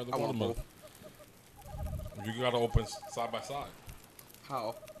you could try the I want watermelon. both. You gotta open side by side.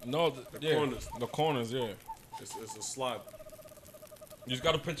 How? No, yeah, corners. The corners, yeah. It's a slide. You just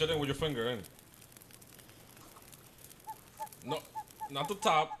gotta pinch it in with your finger in. No, not the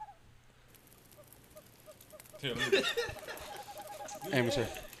top. Here, let me. Amateur.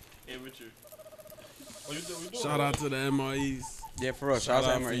 Oh, you do Shout out to the MREs. Yeah, for us. Shout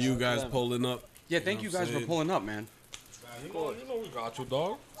Shout out out for to you guys pulling up. Yeah, thank You you know what guys I'm for saying? pulling up, man. You know we got you,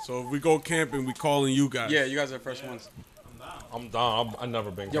 dog. So if we go camping, we calling you guys. Yeah, you guys are the first ones. I'm down. I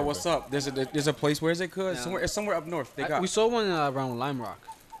never been. Yo, what's up? There's a place. Where is it? Cause Yeah. it's somewhere up north. They got. We saw one around Lime Rock.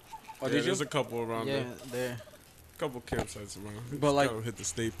 Oh, Yeah, did you? there's a couple around Yeah, there. there. Couple campsites around. But, like- Gotta hit the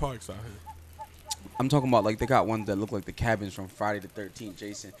state parks out here. I'm talking about like they got ones that look like the cabins from Friday the 13th.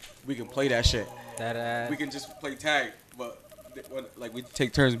 Jason, we can play that shit. That We can just play tag, but like we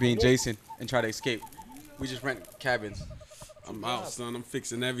take turns being Jason and try to escape. We just rent cabins. I'm out, son. I'm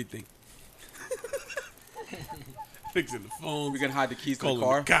fixing everything. Fixing the phone. We can hide the keys to the calling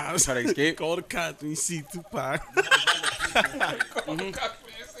car. the cops. Try to escape. Call the cops when you see Tupac.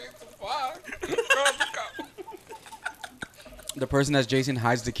 The person that's Jason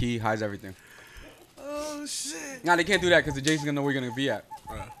hides the key, hides everything. Oh shit. Nah, they can't do that because the Jason's gonna know where you're gonna be at.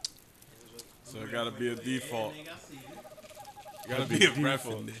 So it gotta be a default. Gotta be a ref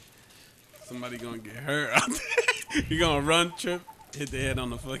in there. Somebody gonna get hurt out there. You gonna run, trip, hit their head on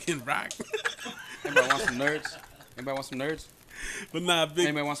the fucking rock. Anybody want some nerds? Anybody want some nerds? But nah, big.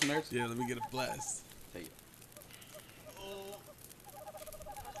 Anybody want some nerds? Yeah, let me get a blast. Take it.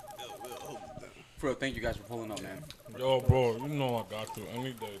 For real, thank you guys for pulling up, man. Yo, bro, you know I got you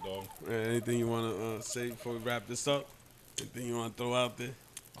any day, dog. Anything you wanna say before we wrap this up? Anything you wanna throw out there?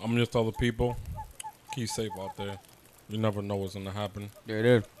 I'm just other people. Keep safe out there. You never know what's gonna happen. There it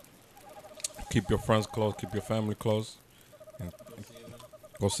is. Keep your friends close. Keep your family close. And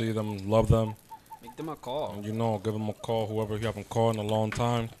go see them. Love them. make them a call. And you know, give them a call. Whoever you haven't called in a long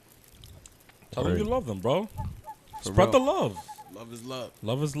time. Tell them you love them, bro. Spread the love. Love is love.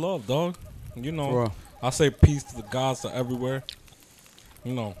 Love is love, dog. You know, For real. I say peace to the gods to everywhere.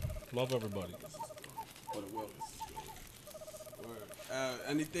 You know, love everybody.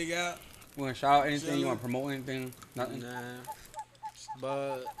 Anything out? You want to shout out anything? You want to promote anything? Nothing. Nah.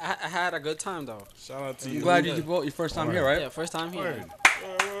 But I had a good time though. Shout out to I'm you. glad you brought your first time here, right? Yeah, first time here. Word.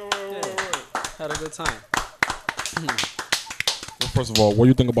 Had a good time. Well, first of all, what do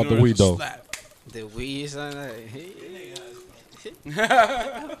you think about the weed, though? The weed, son.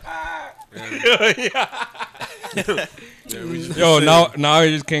 Yo, now he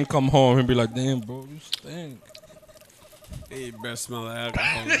just can't come home and be like, damn, bro, you stink. Hey, best smell of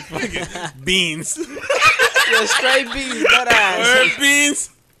alcohol. Fucking beans. Yeah, straight beans, that ass. Word beans.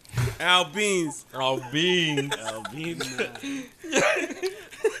 Al Beans. Oh, beans.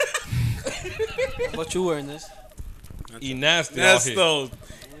 What you wearing this? He nasty out here. Nesto.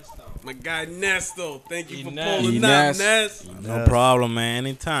 My guy Nesto. Thank you for Enas. pulling up, Enas. Ness. No problem, man.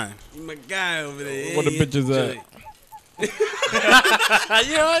 Anytime. You my guy over there. Where the bitches at?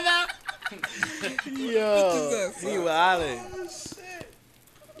 You know that? Yo, he wildin'.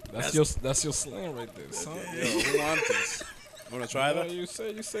 That's your slang right there, son. Yo, who wants this? Wanna try that? You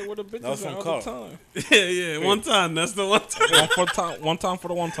say where the bitches That was at from all Carl. the time. Yeah. One time. That's the one time. One time for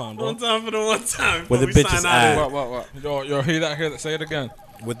the one time, bro. One time for the one time. Where the before we bitches sign out at? here. What? Yo, hear that? Say it again.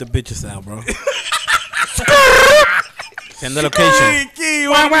 With the bitches out, bro. Send the location. Key, you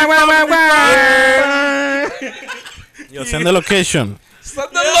wanna be found? Yo, send the location.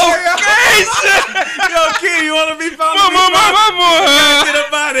 Set the location. Yo, Key, you wanna be found? Get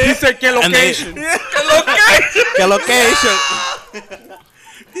up out of here. said, "Qué location?" ¿Qué location?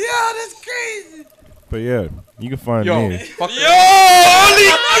 Yo, that's crazy. But yeah, you can find Yo, me. fuck Yo, holy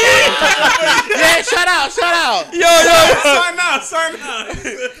Yeah, shout out. Sign out.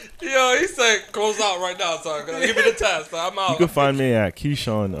 Yo, he said close out right now, son. Give me the task. So I'm You out. can find me at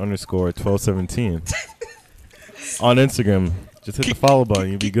Keyshawn_1217 on Instagram. Just hit the follow button.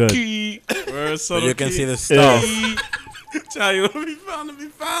 You'll be good. So you can see the stuff. Child, you wanna be found to be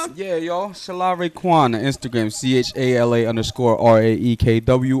found? Yeah, y'all. Shalare Kwan on Instagram.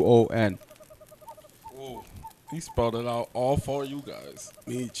 CHALA_RAEKWON. Ooh, he spelled it out all for you guys.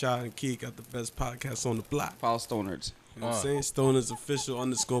 Me, Child, and Key got the best podcast on the block. File Stoners. You know what I'm saying? Stoners Official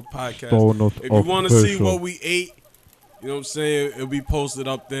 _podcast. Stoners If you want to see Official. what we ate, you know what I'm saying? It'll be posted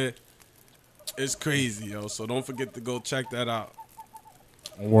up there. It's crazy, yo. So don't forget to go check that out.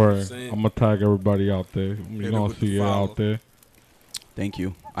 Don't worry. Saying. I'm gonna tag everybody out there. Hit We it gonna with the see it follow. out there. Thank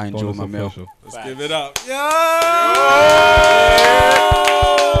you. I enjoyed Bonus my meal. official. Let's give it up. Yo!